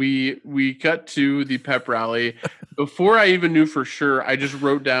 We cut to the pep rally. Before I even knew for sure, I just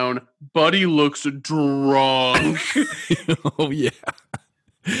wrote down, Buddy looks drunk. Oh yeah.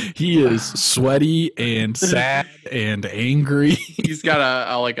 He is sweaty and sad and angry. He's got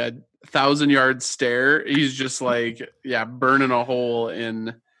a 1,000-yard stare. He's just like, burning a hole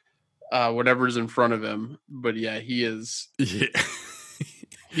in whatever's in front of him. But yeah, he is. Yeah.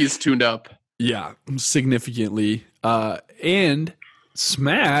 He's tuned up. Yeah, significantly. And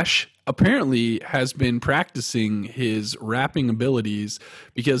Smash apparently has been practicing his rapping abilities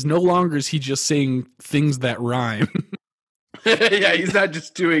because no longer is he just saying things that rhyme. Yeah, he's not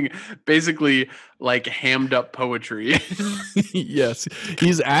just doing basically like hammed up poetry. Yes,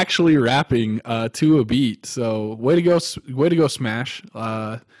 he's actually rapping to a beat. So way to go, Smash.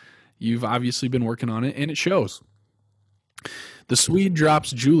 You've obviously been working on it, and it shows. The Swede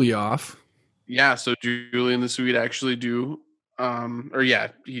drops Julie off. Yeah, so Julie and the Swede actually do.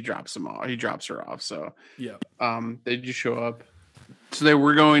 He drops them off. He drops her off. So yeah, they just show up. So they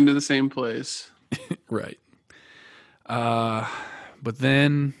were going to the same place, right? But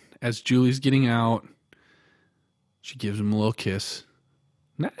then as Julie's getting out, she gives him a little kiss.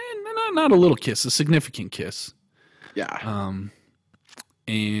 Not a little kiss, a significant kiss. Yeah.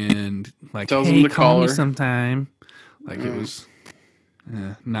 And like, tells hey, him to call me her sometime. Like it was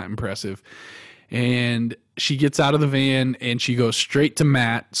not impressive. And she gets out of the van and she goes straight to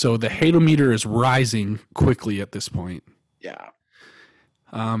Matt. So the halometer is rising quickly at this point. Yeah.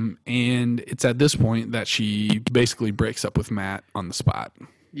 And it's at this point that she basically breaks up with Matt on the spot.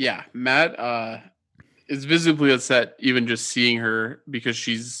 Yeah. Matt is visibly upset even just seeing her because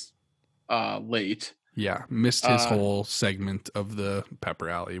she's late. Yeah. Missed his whole segment of the pep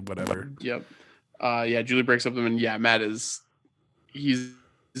rally, whatever. Yep. Julie breaks up with him, and Matt he's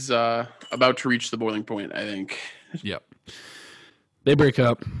about to reach the boiling point, I think. Yep. They break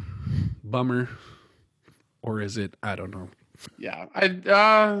up. Bummer. Or is it? I don't know. Yeah.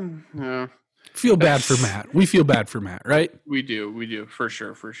 I feel bad for Matt. We feel bad for Matt, right? We do. For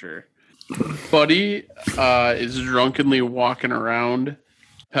sure. Buddy is drunkenly walking around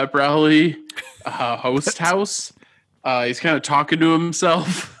pep rally host house. He's kind of talking to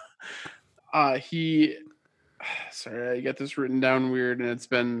himself. Sorry, I got this written down weird, and it's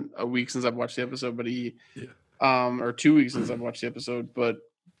been a week since I've watched the episode, but or 2 weeks since I've watched the episode, but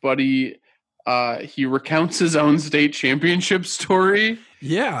Buddy, he recounts his own state championship story.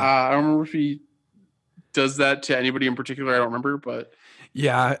 Yeah. I don't remember if he does that to anybody in particular. I don't remember, but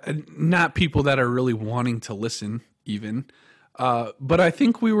Yeah, not people that are really wanting to listen, even. But I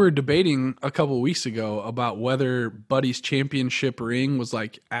think we were debating a couple weeks ago about whether Buddy's championship ring was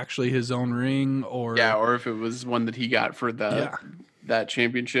like actually his own ring, or Yeah, or if it was one that he got for yeah. that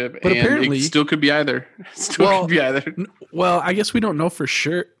championship. But and apparently- it still could be either. It still could be either. Well, I guess we don't know for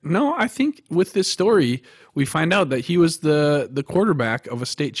sure. No, I think with this story, we find out that he was the quarterback of a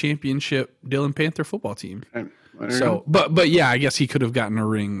state championship Dillon Panther football team. So, but yeah, I guess he could have gotten a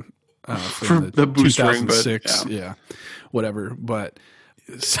ring from the boost ring, but 2006, yeah, whatever. But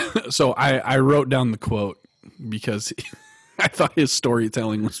so I wrote down the quote because I thought his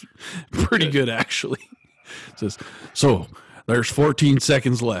storytelling was pretty good, actually. It says, so there's 14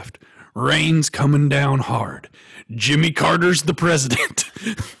 seconds left. Rain's coming down hard. Jimmy Carter's the president.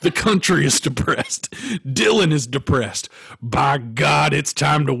 The country is depressed. Dillon is depressed. By God, it's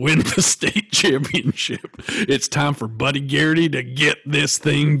time to win the state championship. It's time for Buddy Garrity to get this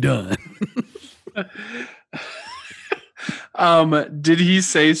thing done. Did he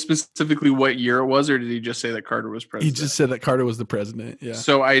say specifically what year it was, or did he just say that Carter was He president? just said that Carter was the president. Yeah.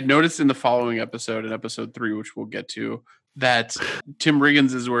 So I noticed in the following episode, in episode 3, which we'll get to, that Tim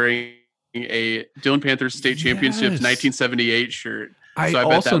Riggins is wearing a Dillon Panthers state championships Yes. 1978 shirt. I So I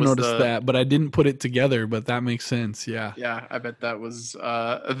bet also that was noticed that, but I didn't put it together, but that makes sense. Yeah. Yeah, I bet that was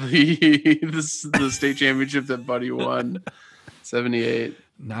the state championship that Buddy won. 78.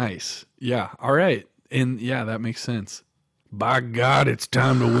 Nice. Yeah. All right. And yeah, that makes sense. By God, it's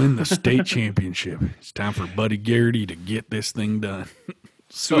time to win the state championship. It's time for Buddy Garrity to get this thing done.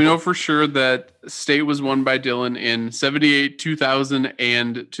 So we know for sure that state was won by Dillon in 78, 2000,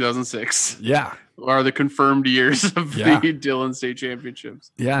 and 2006 Yeah. are the confirmed years of Yeah. the Dillon state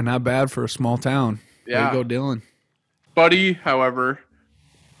championships. Yeah. Not bad for a small town. Way Yeah. to go, Dillon. Buddy, however,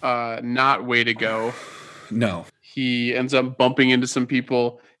 not way to go. No. He ends up bumping into some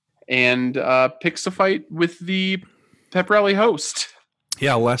people and picks a fight with the pep rally host.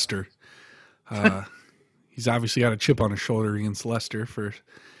 Yeah. Lester. He's obviously got a chip on his shoulder against Lester for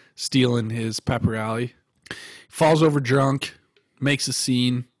stealing his pep rally. Falls over drunk, makes a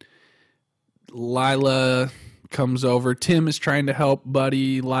scene. Lila comes over. Tim is trying to help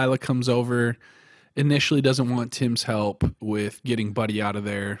Buddy. Lila comes over. Initially doesn't want Tim's help with getting Buddy out of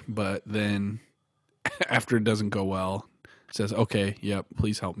there, but then after it doesn't go well, says, okay, yep,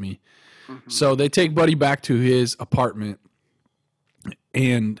 please help me. So they take Buddy back to his apartment,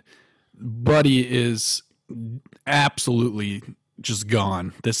 and Buddy is absolutely just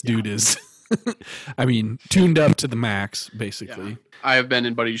gone. This dude is, I mean, tuned up to the max, basically. Yeah. I have been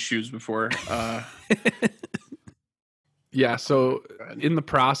in Buddy's shoes before. Yeah, so ahead. in the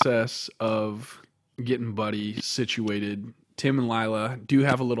process of getting Buddy situated, Tim and Lila do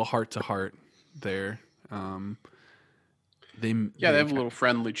have a little heart-to-heart there. They have a little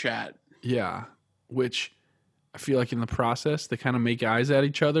friendly chat. Yeah, which I feel like in the process, they kind of make eyes at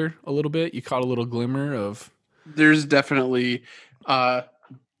each other a little bit. You caught a little glimmer of... There's definitely Lila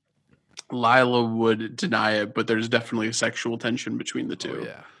would deny it, but there's definitely a sexual tension between the two.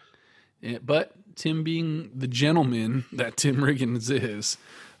 Oh, yeah. But Tim being the gentleman that Tim Riggins is,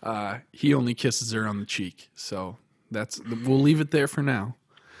 he only kisses her on the cheek. So we'll leave it there for now.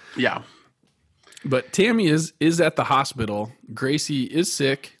 Yeah. But Tammy is at the hospital. Gracie is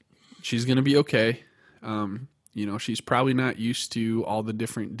sick. She's going to be okay. She's probably not used to all the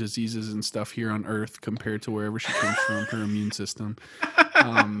different diseases and stuff here on Earth compared to wherever she comes from, her immune system.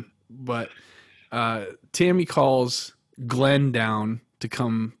 But Tammy calls Glenn down to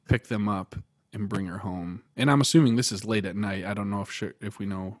come pick them up and bring her home. And I'm assuming this is late at night. I don't know if we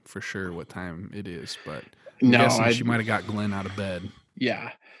know for sure what time it is, but I'm guessing she might have got Glenn out of bed.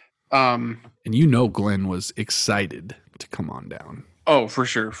 Yeah. And Glenn was excited to come on down. Oh, for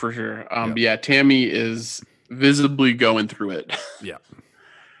sure. But yeah, Tammy is visibly going through it. Yeah.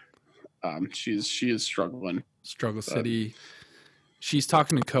 She is struggling. Struggle City. She's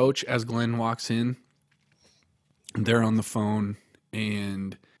talking to Coach as Glenn walks in. They're on the phone,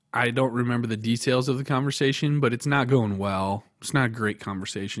 and I don't remember the details of the conversation, but it's not going well. It's not a great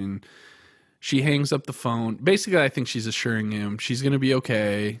conversation. She hangs up the phone. Basically, I think she's assuring him she's going to be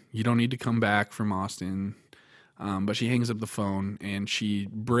okay. You don't need to come back from Austin. But she hangs up the phone, and she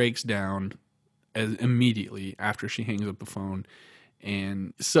breaks down immediately after she hangs up the phone.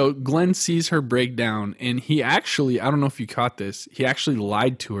 And so Glenn sees her break down, and he actually, I don't know if you caught this, he actually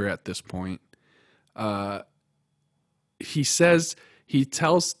lied to her at this point. He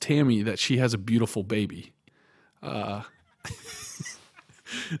tells Tammy that she has a beautiful baby.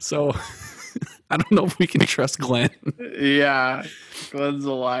 So I don't know if we can trust Glenn. Yeah, Glenn's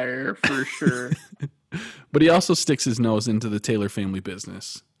a liar for sure. But he also sticks his nose into the Taylor family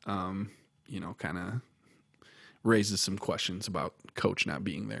business. Kind of raises some questions about Coach not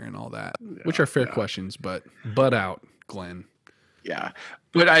being there and all that, which are fair questions, but out, Glenn. Yeah.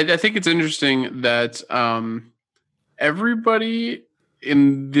 But I think it's interesting that everybody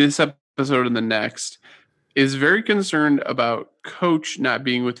in this episode and the next is very concerned about Coach not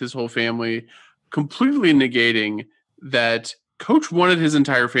being with his whole family, completely negating that Coach wanted his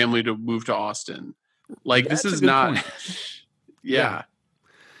entire family to move to Austin. Like, That's this is a good not. point. Yeah.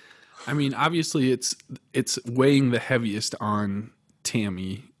 I mean, obviously, it's weighing the heaviest on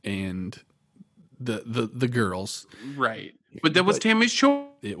Tammy and the girls. Right. But that was Tammy's choice.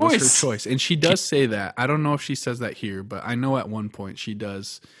 It was her choice. And she does say that. I don't know if she says that here, but I know at one point she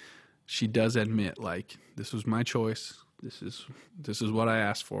does admit, like, this was my choice. This is what I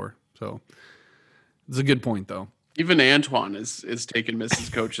asked for. So it's a good point, though. Even Antoine is taking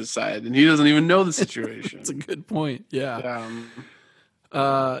Mrs. Coach's side, and he doesn't even know the situation. It's a good point. Yeah.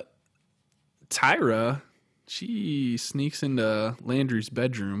 Tyra, she sneaks into Landry's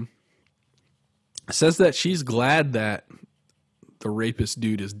bedroom, says that she's glad that the rapist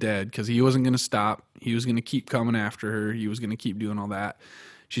dude is dead because he wasn't going to stop. He was going to keep coming after her. He was going to keep doing all that.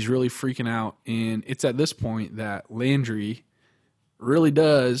 She's really freaking out. And it's at this point that Landry really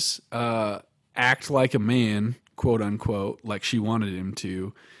does act like a man, quote unquote, like she wanted him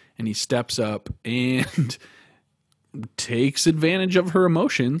to. And he steps up and takes advantage of her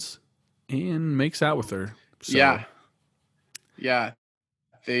emotions and makes out with her. So. Yeah.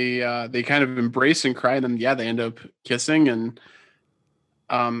 They kind of embrace and cry, and then they end up kissing. And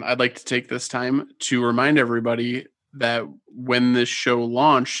I'd like to take this time to remind everybody that when this show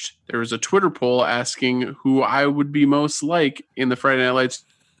launched, there was a Twitter poll asking who I would be most like in the Friday Night Lights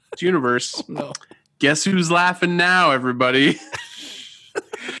universe. Oh, no. Guess who's laughing now, everybody?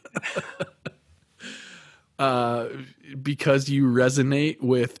 Because you resonate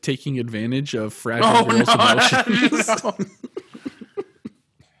with taking advantage of fragile girls' emotions. No.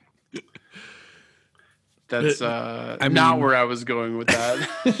 That's not where I was going with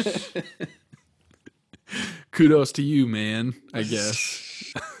that. Kudos to you, man, I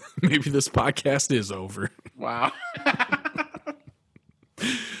guess. Maybe this podcast is over. Wow.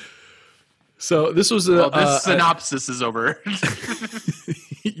 So this was this synopsis is over.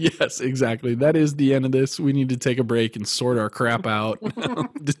 Yes, exactly. That is the end of this. We need to take a break and sort our crap out,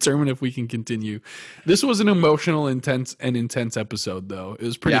 determine if we can continue. This was an emotional, intense episode, though. It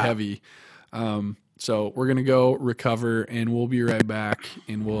was pretty heavy. So we're going to go recover, and we'll be right back,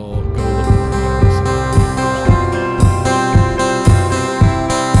 and we'll go a little more into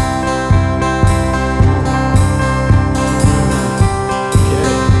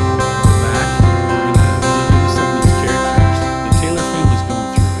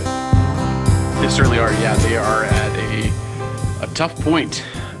Certainly are. Yeah, they are at a tough point.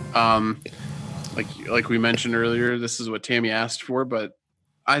 Like we mentioned earlier, this is what Tammy asked for, but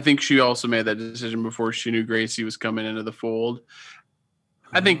I think she also made that decision before she knew Gracie was coming into the fold.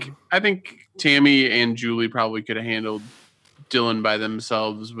 I think Tammy and Julie probably could have handled Dylan by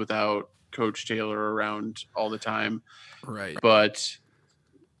themselves without Coach Taylor around all the time. Right. But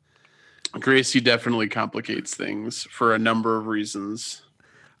Gracie definitely complicates things for a number of reasons.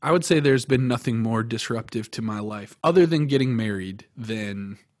 I would say there's been nothing more disruptive to my life other than getting married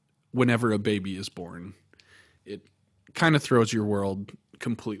than whenever a baby is born. It kind of throws your world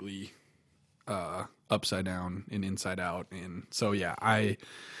completely upside down and inside out. And so, yeah, I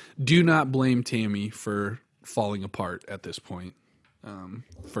do not blame Tammy for falling apart at this point,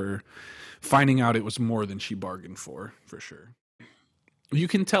 for finding out it was more than she bargained for sure. You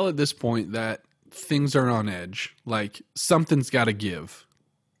can tell at this point that things are on edge. Like, something's got to give.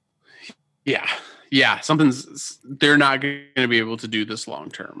 Yeah. They're not going to be able to do this long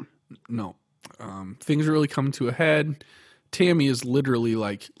term. No. Things really come to a head. Tammy is literally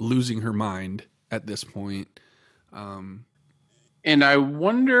like losing her mind at this point. And I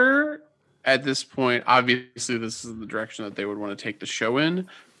wonder at this point, obviously this is the direction that they would want to take the show in,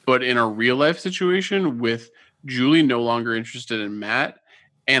 but in a real life situation with Julie no longer interested in Matt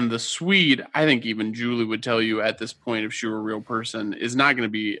and the Swede, I think even Julie would tell you at this point, if she were a real person, is not going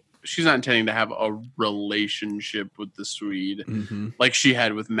to be, she's not intending to have a relationship with the Swede like she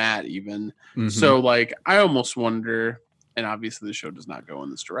had with Matt even. So like, I almost wonder, and obviously the show does not go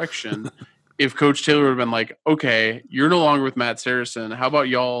in this direction, if Coach Taylor would have been like, okay, you're no longer with Matt Saracen. How about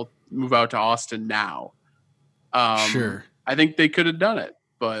y'all move out to Austin now? Sure. I think they could have done it,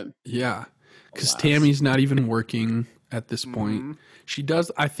 but yeah, because Tammy's not even working. at this point. She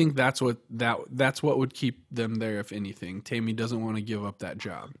does. I think that's what would keep them there, if anything. Tammy doesn't want to give up that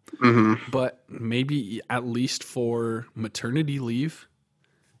job, but maybe at least for maternity leave,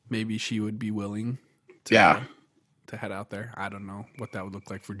 maybe she would be willing to head out there. I don't know what that would look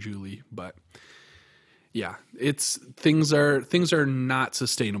like for Julie, but yeah, things are not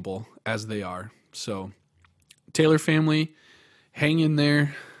sustainable as they are. So Taylor family, hang in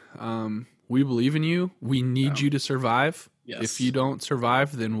there. We believe in you. We need you to survive. Yes. If you don't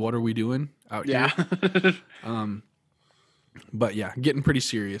survive, then what are we doing out here? But yeah, getting pretty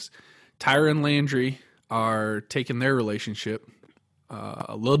serious. Tyra and Landry are taking their relationship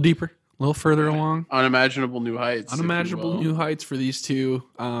a little deeper, a little further along. Unimaginable new heights. Unimaginable new heights for these two,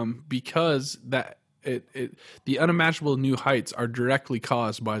 because the unimaginable new heights are directly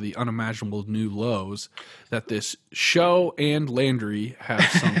caused by the unimaginable new lows that this show and Landry have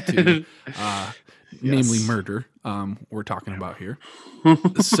sunk to, namely murder. We're talking about here.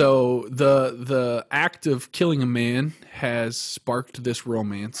 So the act of killing a man has sparked this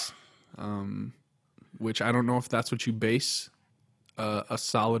romance, which I don't know if that's what you base a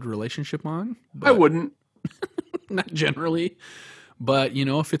solid relationship on. I wouldn't. Not generally. But,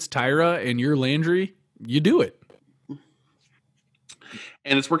 if it's Tyra and you're Landry, you do it.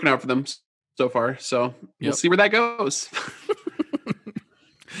 And it's working out for them so far. So we'll see where that goes.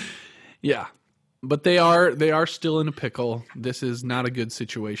 Yeah. But they are still in a pickle. This is not a good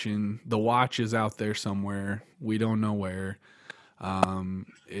situation. The watch is out there somewhere. We don't know where.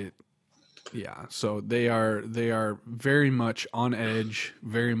 So they are very much on edge,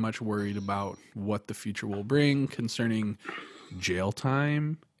 very much worried about what the future will bring concerning jail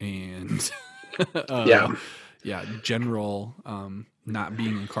time and general not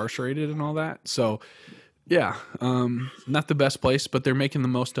being incarcerated and all that. So not the best place, but they're making the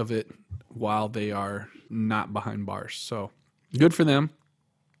most of it while they are not behind bars. So good for them.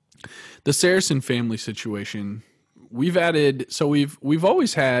 The Saracen family situation, we've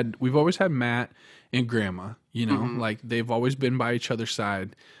always had Matt and Grandma, like they've always been by each other's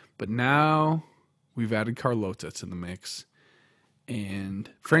side, but now we've added Carlota to the mix. And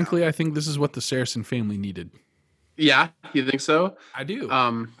frankly, I think this is what the Saracen family needed. Yeah, you think so? I do.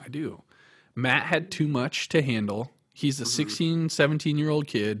 I do. Matt had too much to handle. He's a 16, 17-year-old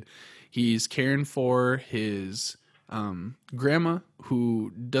kid. He's caring for his grandma,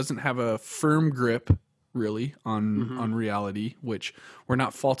 who doesn't have a firm grip, really, on reality, which we're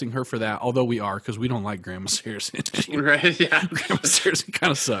not faulting her for that, although we are, because we don't like Grandma Saracen. Right, yeah. Grandma Saracen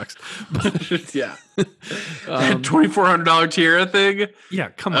kind of sucks. But, yeah. $2,400 tiara thing? Yeah,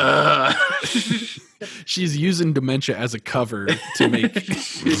 come on. She's using dementia as a cover to make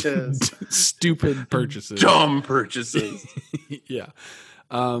stupid purchases. Dumb purchases. Yeah.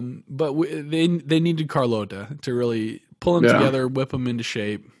 But they needed Carlota to really pull him together, whip him into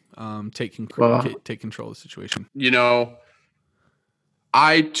shape, take control of the situation.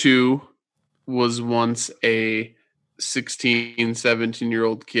 I too was once a 16,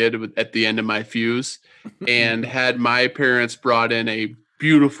 17-year-old kid at the end of my fuse, and had my parents brought in a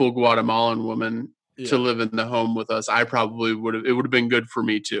beautiful Guatemalan woman to live in the home with us, I probably would have been good for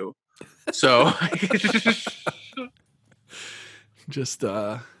me too. So just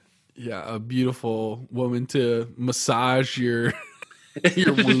a beautiful woman to massage your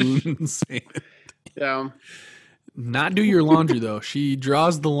wounds. Yeah. Not do your laundry though. She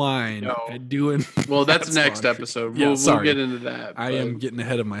draws the line at doing. Well, that's next laundry. Episode. We'll get into that. I am getting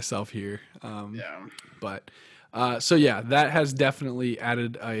ahead of myself here. But that has definitely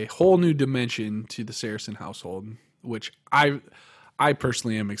added a whole new dimension to the Saracen household, which I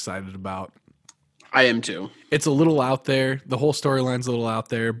personally am excited about. I am too. It's a little out there. The whole storyline's a little out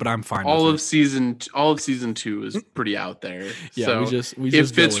there, but I'm fine. All of season 2 is pretty out there. Yeah, so it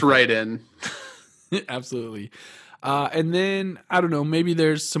fits right in. Absolutely. And then I don't know, maybe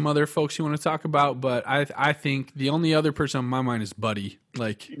there's some other folks you want to talk about, but I think the only other person on my mind is Buddy.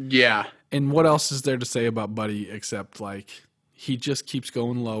 And what else is there to say about Buddy except he just keeps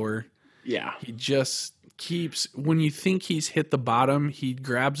going lower. Yeah. He just keeps, when you think he's hit the bottom, he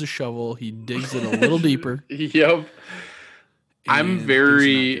grabs a shovel, he digs it a little deeper. Yep. I'm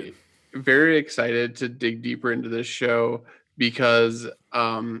very, very excited to dig deeper into this show because,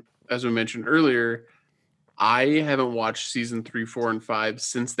 as we mentioned earlier, I haven't watched season 3, 4, and 5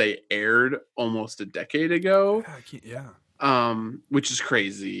 since they aired almost a decade ago. Which is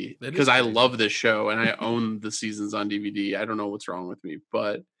crazy because I love this show and I own the seasons on DVD. I don't know what's wrong with me,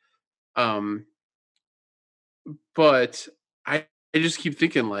 but I just keep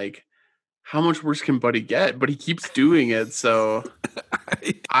thinking how much worse can Buddy get? But he keeps doing it, so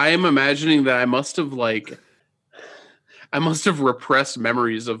I'm imagining that I must have I must have repressed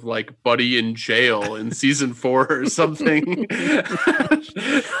memories of like Buddy in jail in season 4 or something.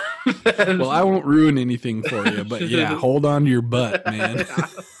 Well, I won't ruin anything for you, but yeah, hold on to your butt, man.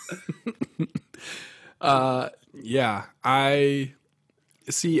 Yeah, I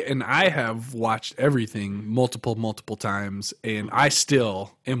see, and I have watched everything multiple times, and I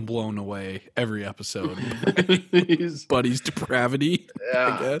still am blown away every episode. Buddy's depravity,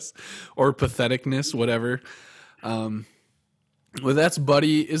 I guess, or patheticness, whatever. Well, that's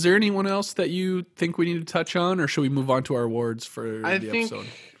Buddy. Is there anyone else that you think we need to touch on, or should we move on to our awards for the episode?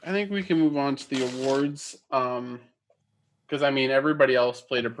 I think we can move on to the awards, because I mean everybody else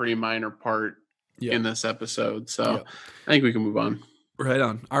played a pretty minor part in this episode, so I think we can move on. Right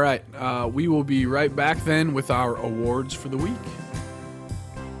on. All right, we will be right back then with our awards for the week.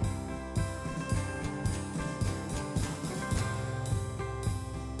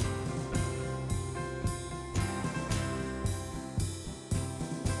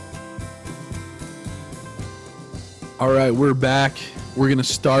 All right, we're back. We're going to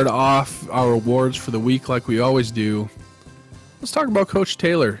start off our awards for the week like we always do. Let's talk about Coach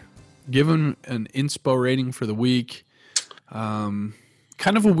Taylor. Give him an inspo rating for the week. Kind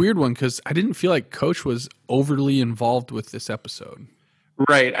of a weird one because I didn't feel like Coach was overly involved with this episode.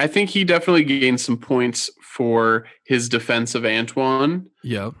 Right. I think he definitely gained some points for his defense of Antoine.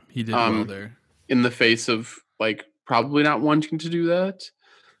 Yeah, he did well there. In the face of like probably not wanting to do that.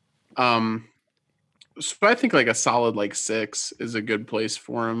 So I think like a solid like 6 is a good place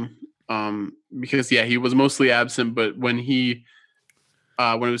for him. Because he was mostly absent, but when it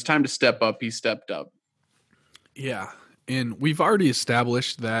was time to step up, he stepped up. Yeah. And we've already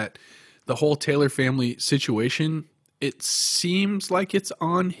established that the whole Taylor family situation, it seems like it's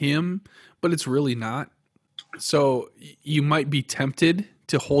on him, but it's really not. So you might be tempted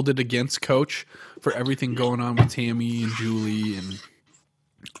to hold it against Coach for everything going on with Tammy and Julie and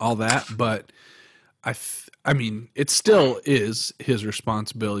all that, but I mean, it still is his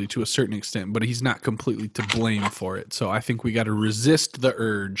responsibility to a certain extent, but he's not completely to blame for it. So I think we got to resist the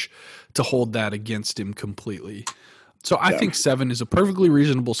urge to hold that against him completely. So I think 7 is a perfectly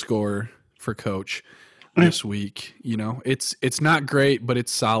reasonable score for Coach this week. You know, it's not great, but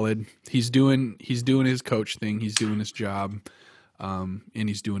it's solid. He's doing his coach thing. He's doing his job, and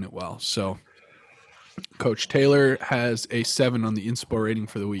he's doing it well. So Coach Taylor has a 7 on the inspo rating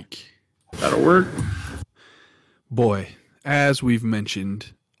for the week. That'll work. Boy, as we've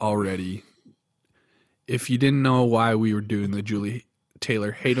mentioned already, if you didn't know why we were doing the Julie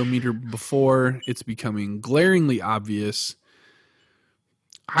Taylor hate-o-meter before, it's becoming glaringly obvious.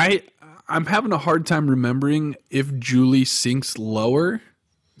 I'm having a hard time remembering if Julie sinks lower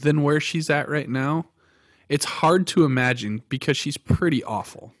than where she's at right now. It's hard to imagine because she's pretty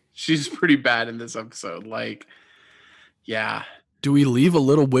awful. She's pretty bad in this episode. Like, yeah. Do we leave a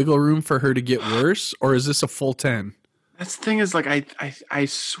little wiggle room for her to get worse, or is this a full 10? That's the thing is, like, I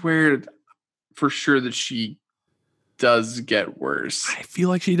swear for sure that she does get worse. I feel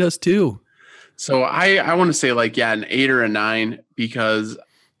like she does too. So I want to say like, an 8 or a 9, because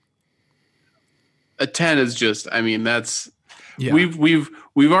a 10 is just, I mean, that's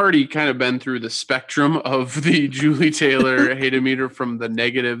we've already kind of been through the spectrum of the Julie Taylor hate-o-meter from the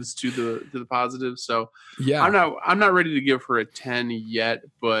negatives to the positives. So yeah, I'm not ready to give her a 10 yet,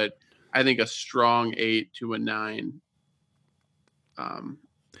 but I think a strong 8 to a 9.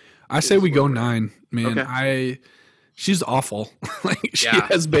 I say we go 9, man. Okay. She's awful. Like she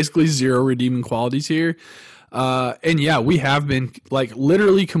has basically 0 redeeming qualities here. And we have been like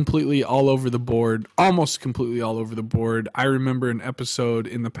literally completely all over the board, almost completely all over the board. I remember an episode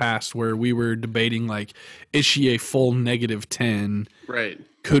in the past where we were debating like, is she a full negative 10? Right.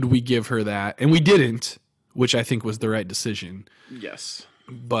 Could we give her that? And we didn't, which I think was the right decision. Yes.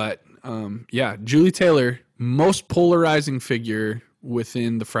 But Julie Taylor, most polarizing figure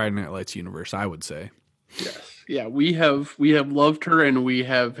within the Friday Night Lights universe, I would say. Yes. Yeah, we have loved her and we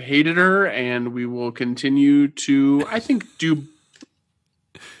have hated her, and we will continue to, I think, do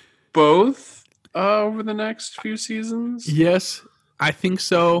both over the next few seasons. Yes, I think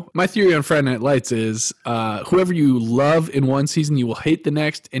so. My theory on Friday Night Lights is whoever you love in one season, you will hate the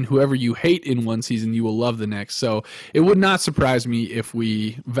next, and whoever you hate in one season, you will love the next. So it would not surprise me if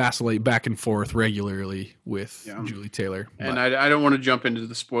we vacillate back and forth regularly with Julie Taylor. And I don't want to jump into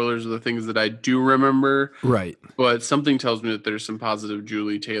the spoilers of the things that I do remember. Right. But something tells me that there's some positive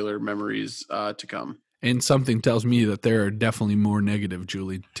Julie Taylor memories to come. And something tells me that there are definitely more negative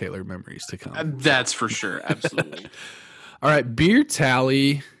Julie Taylor memories to come. That's for sure. Absolutely. All right, beer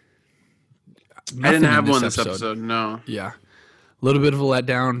tally. I didn't have one this episode, no. Yeah. A little bit of a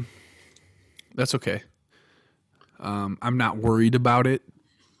letdown. That's okay. I'm not worried about it.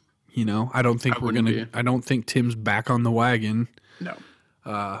 You know, I don't think I don't think Tim's back on the wagon. No.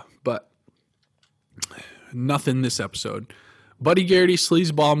 But nothing this episode. Buddy Garrity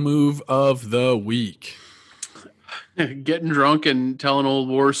sleazeball move of the week. Getting drunk and telling old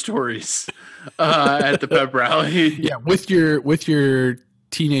war stories at the pep rally. Yeah, with your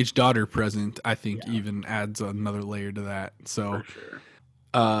teenage daughter present, I think even adds another layer to that. So, For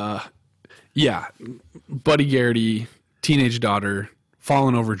sure. Yeah, Buddy Garrity, teenage daughter,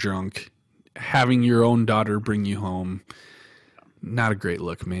 falling over drunk, having your own daughter bring you home. Not a great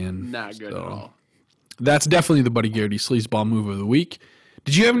look, man. Not good at all. That's definitely the Buddy Garrity sleazeball move of the week.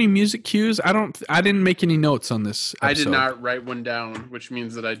 Did you have any music cues? I didn't make any notes on this episode. I did not write one down, which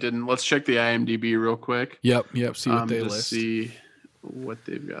means that I didn't. Let's check the IMDb real quick. Yep. See what they list. See what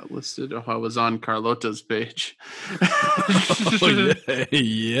they've got listed. Oh, I was on Carlota's page. Oh, yeah.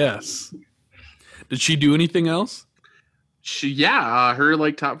 Yes. Did she do anything else? Her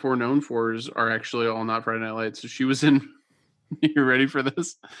like top 4 known fors are actually all not Friday Night Lights. So she was in. You ready for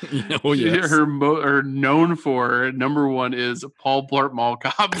this? Oh yes. Her known for number 1 is Paul Blart Mall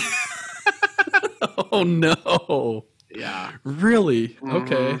Cop. Oh no. Yeah. Really? Mm-hmm.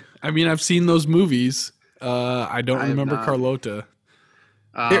 Okay. I mean, I've seen those movies. I don't remember Carlota.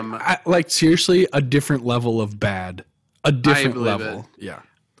 Seriously, a different level of bad. A different level. It. Yeah.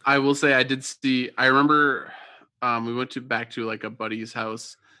 I will say I did see. I remember we went back to like a buddy's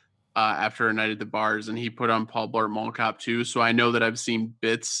house after a night at the bars, and he put on Paul Blart Mall Cop 2. So I know that I've seen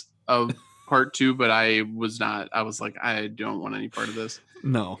bits of part 2, but I was like, I don't want any part of this.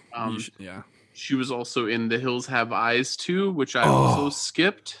 No. Yeah. She was also in The Hills Have Eyes 2, which I also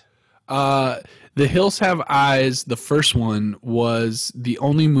skipped. The Hills Have Eyes, the first one, was the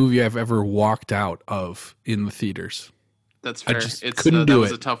only movie I've ever walked out of in the theaters. That's fair. Couldn't do it. That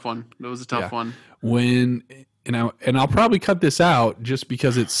was a tough one. That was a tough one. When and I'll probably cut this out just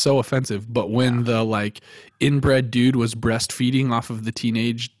because it's so offensive. But when the like inbred dude was breastfeeding off of the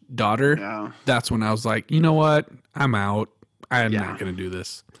teenage daughter, that's when I was like, you know what? I'm out. I'm not going to do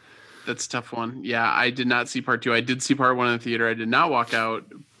this. That's a tough one. Yeah, I did not see part 2. I did see part 1 in the theater. I did not walk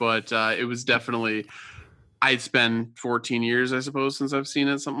out, but it was definitely. It's been 14 years, I suppose, since I've seen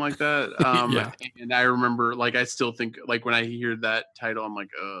it, something like that. And I remember, like, I still think, like, when I hear that title, I'm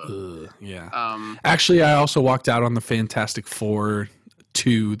like, ugh. Yeah. Actually, I also walked out on the Fantastic Four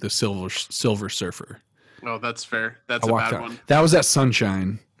to the Silver Surfer. Oh, that's fair. That's a bad one. That was at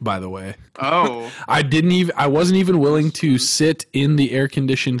Sunshine, by the way. Oh. I wasn't even willing to sit in the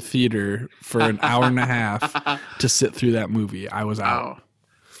air-conditioned theater for an hour and a half to sit through that movie. I was out.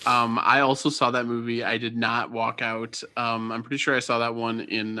 I also saw that movie. I did not walk out. I'm pretty sure I saw that one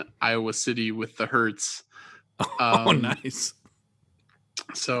in Iowa City with the Hertz. Oh, nice.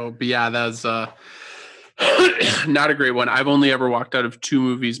 So, but yeah, that's not a great one. I've only ever walked out of 2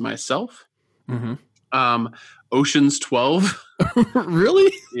 movies myself. Mm-hmm. Ocean's 12.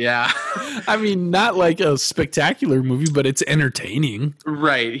 Really? Yeah. I mean, not like a spectacular movie, but it's entertaining.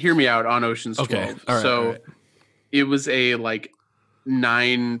 Right. Hear me out on Ocean's 12. Okay. All right. It was a like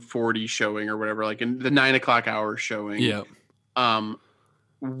 9:40 showing or whatever, like in the 9 o'clock hour showing. Yeah.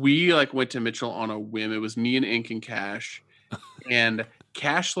 We like went to Mitchell on a whim. It was me and Ink and Cash, and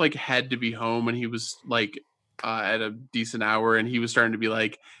Cash like had to be home, and he was like at a decent hour, and he was starting to be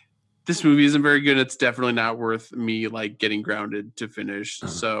like, this movie isn't very good. It's definitely not worth me like getting grounded to finish.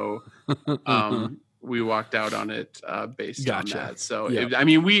 So we walked out on it based on that. So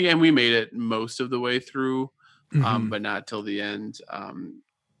we made it most of the way through. But not till the end.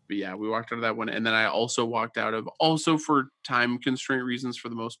 But yeah, we walked out of that one. And then I also walked out of, also for time constraint reasons for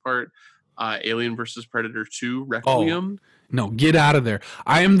the most part, Alien versus Predator 2 Requiem. Oh, no, get out of there.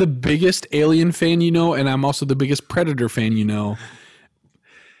 I am the biggest Alien fan, and I'm also the biggest Predator fan,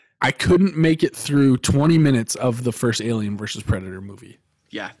 I couldn't make it through 20 minutes of the first Alien versus Predator movie.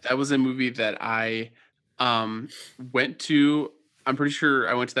 Yeah, that was a movie that I went to. I'm pretty sure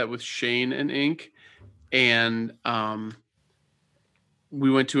I went to that with Shane and Ink. And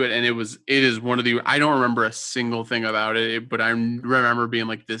we went to it, and it is one of the, I don't remember a single thing about it, but I remember being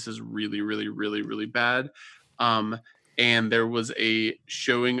like, this is really, really, really, really bad. And there was a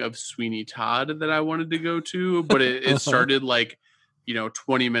showing of Sweeney Todd that I wanted to go to, but it started like,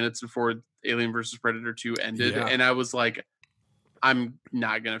 20 minutes before Alien versus Predator 2 ended. Yeah. And I was like, I'm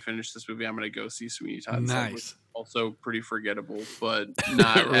not going to finish this movie. I'm going to go see Sweeney Todd. Nice. Also pretty forgettable, but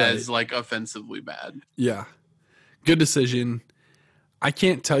not right. As like offensively bad. Yeah. Good decision. I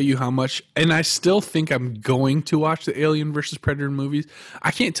can't tell you how much, and I still think I'm going to watch the Alien versus Predator movies. I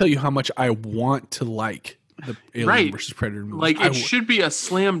can't tell you how much I want to like the Alien versus Predator movies. Like it should be a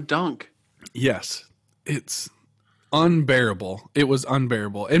slam dunk. Yes. It's unbearable. It was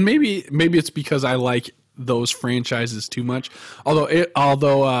unbearable. And maybe it's because I like those franchises too much.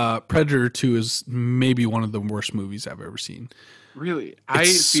 Although Predator 2 is maybe one of the worst movies I've ever seen. Really?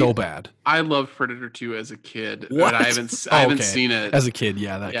 It's so bad. I loved Predator 2 as a kid. What? But I haven't seen it. As a kid,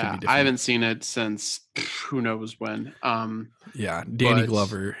 yeah, that could be different. I haven't seen it since who knows when. Danny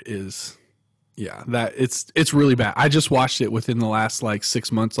Glover is it's really bad. I just watched it within the last like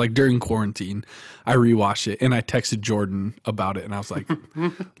 6 months, like during quarantine. I rewatched it and I texted Jordan about it and I was like,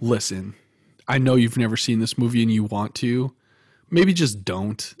 listen, I know you've never seen this movie and you want to. Maybe just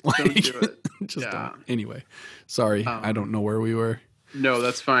don't. Don't do it. Just don't. Anyway, sorry. I don't know where we were. No,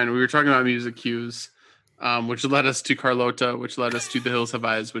 that's fine. We were talking about music cues, which led us to Carlota, which led us to The Hills Have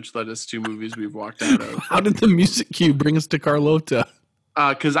Eyes, which led us to movies we've walked out of. How did the music cue bring us to Carlota?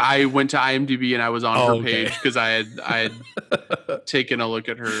 Because I went to IMDb and I was on her page because I had taken a look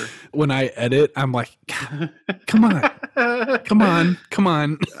at her. When I edit, I'm like, come on.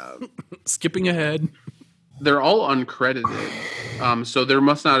 Skipping ahead. They're all uncredited, so there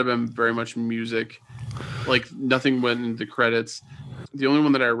must not have been very much music. Like nothing went into the credits. The only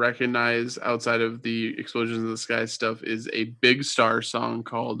one that I recognize outside of the Explosions in the Sky stuff is a Big Star song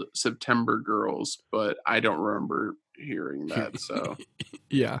called September Girls, but I don't remember hearing that. So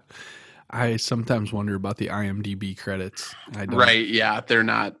yeah, I sometimes wonder about the IMDb credits. Right? Yeah, they're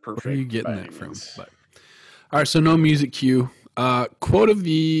not perfect. Where are you getting that from? But all right, so no music cue. Quote of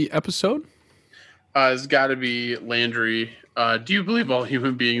the episode. It's got to be Landry. Do you believe all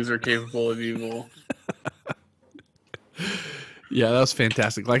human beings are capable of evil? Yeah, that was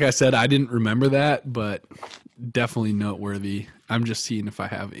fantastic. Like I said, I didn't remember that, but definitely noteworthy. I'm just seeing if I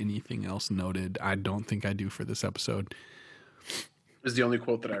have anything else noted. I don't think I do for this episode. Is the only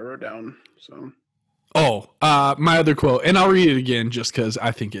quote that I wrote down. So, my other quote, and I'll read it again just because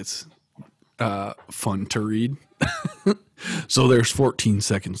I think it's fun to read. So there's 14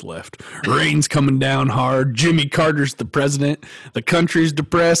 seconds left. Rain's coming down hard. Jimmy Carter's the president. The country's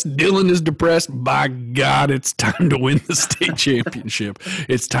depressed. Dylan is depressed. By God, it's time to win the state championship.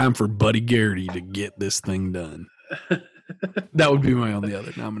 It's time for Buddy Garrity to get this thing done. That would be my only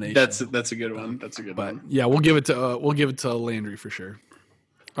other nomination. That's a good one. That's a good one. Yeah, we'll give it to Landry for sure.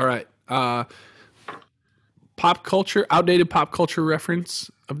 All right. Outdated pop culture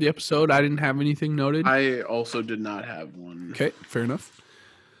reference of the episode. I didn't have anything noted. I also did not have one. Okay, fair enough.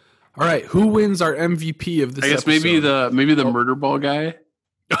 All right, who wins our MVP of this episode? I guess maybe the murder ball guy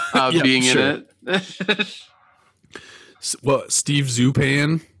being in it. Well, Steve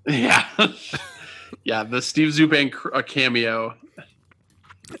Zupan. Yeah. Yeah, the Steve Zupan cameo.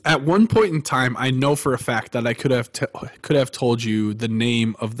 At one point in time, I know for a fact that I could have told you the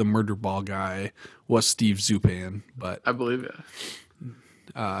name of the murder ball guy was Steve Zupan, but I believe it.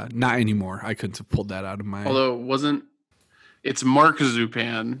 Not anymore. I couldn't have pulled that out of my. Although it's Mark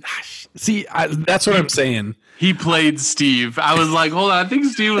Zupan. See, that's what I'm saying. He played Steve. I was like, hold on, I think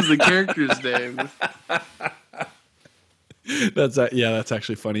Steve was the character's name. That's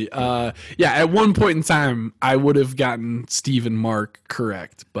actually funny. At one point in time, I would have gotten Steve and Mark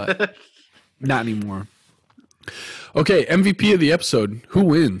correct, but not anymore. Okay, MVP of the episode. Who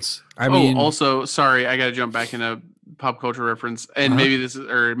wins? Also, sorry, I got to jump back into pop culture reference, and maybe this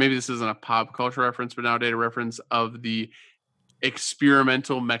isn't a pop culture reference, but nowadays a reference of the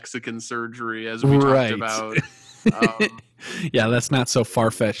experimental Mexican surgery, as we talked about. Yeah, that's not so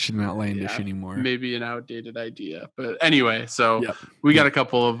far-fetched and outlandish anymore. Maybe an outdated idea. But anyway, so we got a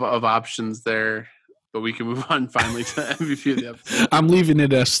couple of options there, but we can move on finally to MVP of the episode. I'm leaving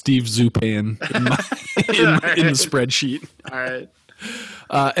it as Steve Zupan in the spreadsheet. All right.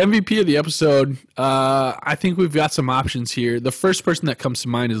 MVP of the episode, I think we've got some options here. The first person that comes to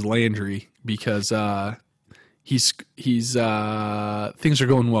mind is Landry because he's things are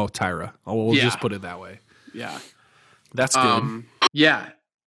going well with Tyra. We'll just put it that way. Yeah. That's good.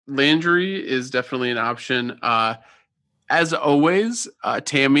 Landry is definitely an option. As always,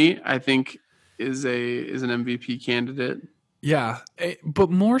 Tammy, I think, is an MVP candidate. Yeah,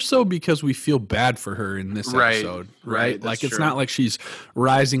 but more so because we feel bad for her in this episode, right? Like it's not like she's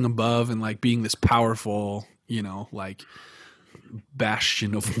rising above and like being this powerful, like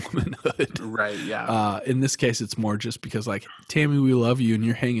bastion of womanhood. Right, yeah. In this case, it's more just because like, Tammy, we love you and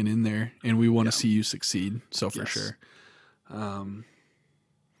you're hanging in there and we want to see you succeed. So for sure. I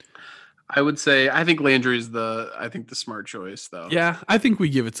would say, I think Landry's the smart choice though. Yeah, I think we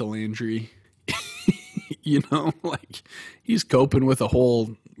give it to Landry. Like he's coping with a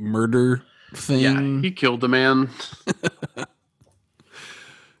whole murder thing. Yeah, he killed a man.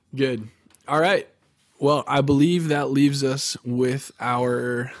 Good. All right. Well, I believe that leaves us with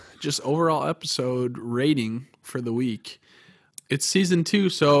our just overall episode rating for the week. It's season 2,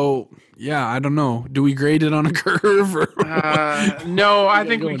 so yeah, I don't know. Do we grade it on a curve? Or no, I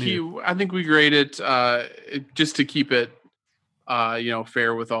think we grade it just to keep it,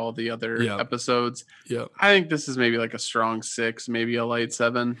 fair with all the other episodes. Yeah, I think this is maybe like a strong 6, maybe a light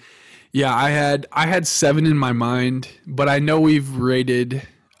 7. Yeah, I had 7 in my mind, but I know we've rated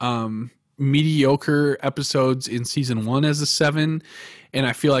mediocre episodes in season 1 as a 7. And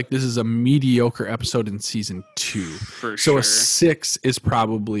I feel like this is a mediocre episode in season 2. For so sure. A 6 is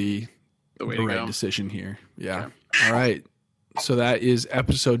probably the right decision here. Yeah. All right. So that is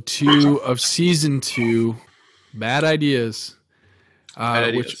episode 2 of season 2, Bad Ideas.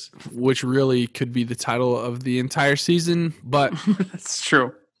 Which really could be the title of the entire season, but that's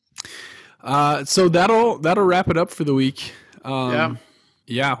true. So that'll wrap it up for the week.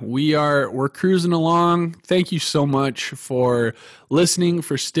 Yeah, we're cruising along. Thank you so much for listening,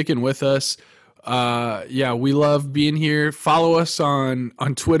 for sticking with us. We love being here. Follow us on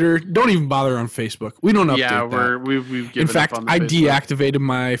Twitter. Don't even bother on Facebook. We don't update that. We've given In fact, up on the I Facebook. deactivated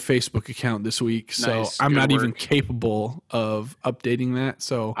my Facebook account this week, so Nice. I'm Good not work. even capable of updating that.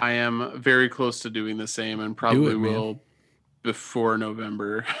 So I am very close to doing the same, and probably will before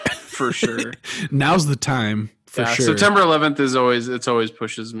November for sure. Now's the time for sure. September 11th is always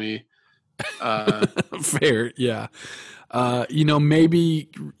pushes me. Fair, yeah. Maybe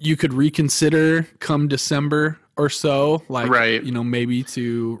you could reconsider come December or so, like, right. Maybe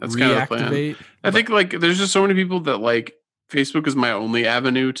to That's kind of the plan. reactivate. I think like there's just so many people that like Facebook is my only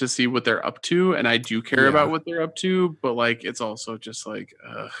avenue to see what they're up to, and I do care about what they're up to, but like it's also just like,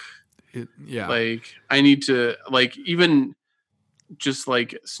 like I need to like even just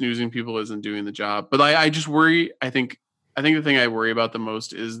like snoozing people isn't doing the job. But I just worry. I think the thing I worry about the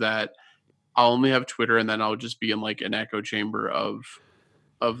most is that I'll only have Twitter, and then I'll just be in like an echo chamber of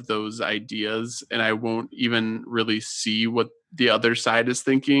those ideas, and I won't even really see what the other side is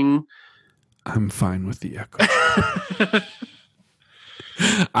thinking. I'm fine with the echo.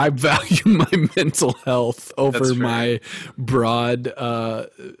 I value my mental health over my broad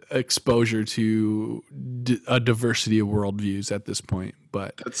exposure to a diversity of worldviews at this point.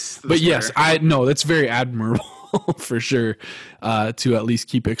 But yes, that's very admirable for sure, to at least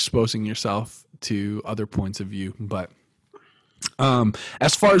keep exposing yourself to other points of view. But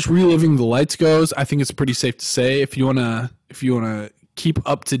as far as Reliving the Lights goes, I think it's pretty safe to say if you wanna keep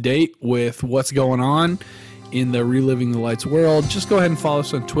up to date with what's going on in the Reliving the Lights world, just go ahead and follow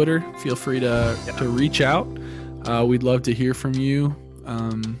us on Twitter. Feel free to reach out. We'd love to hear from you.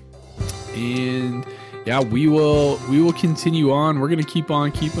 We will continue on. We're going to keep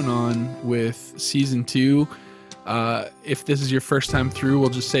on keeping on with season 2. If this is your first time through, we'll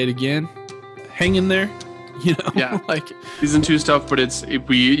just say it again. Hang in there. Like season 2 stuff, but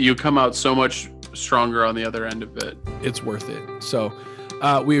you come out so much stronger on the other end of it. It's worth it. So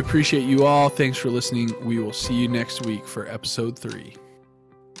we appreciate you all. Thanks for listening. We will see you next week for episode 3.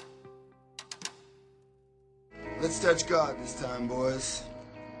 Let's touch God this time, boys.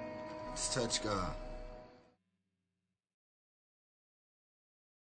 Let's touch God.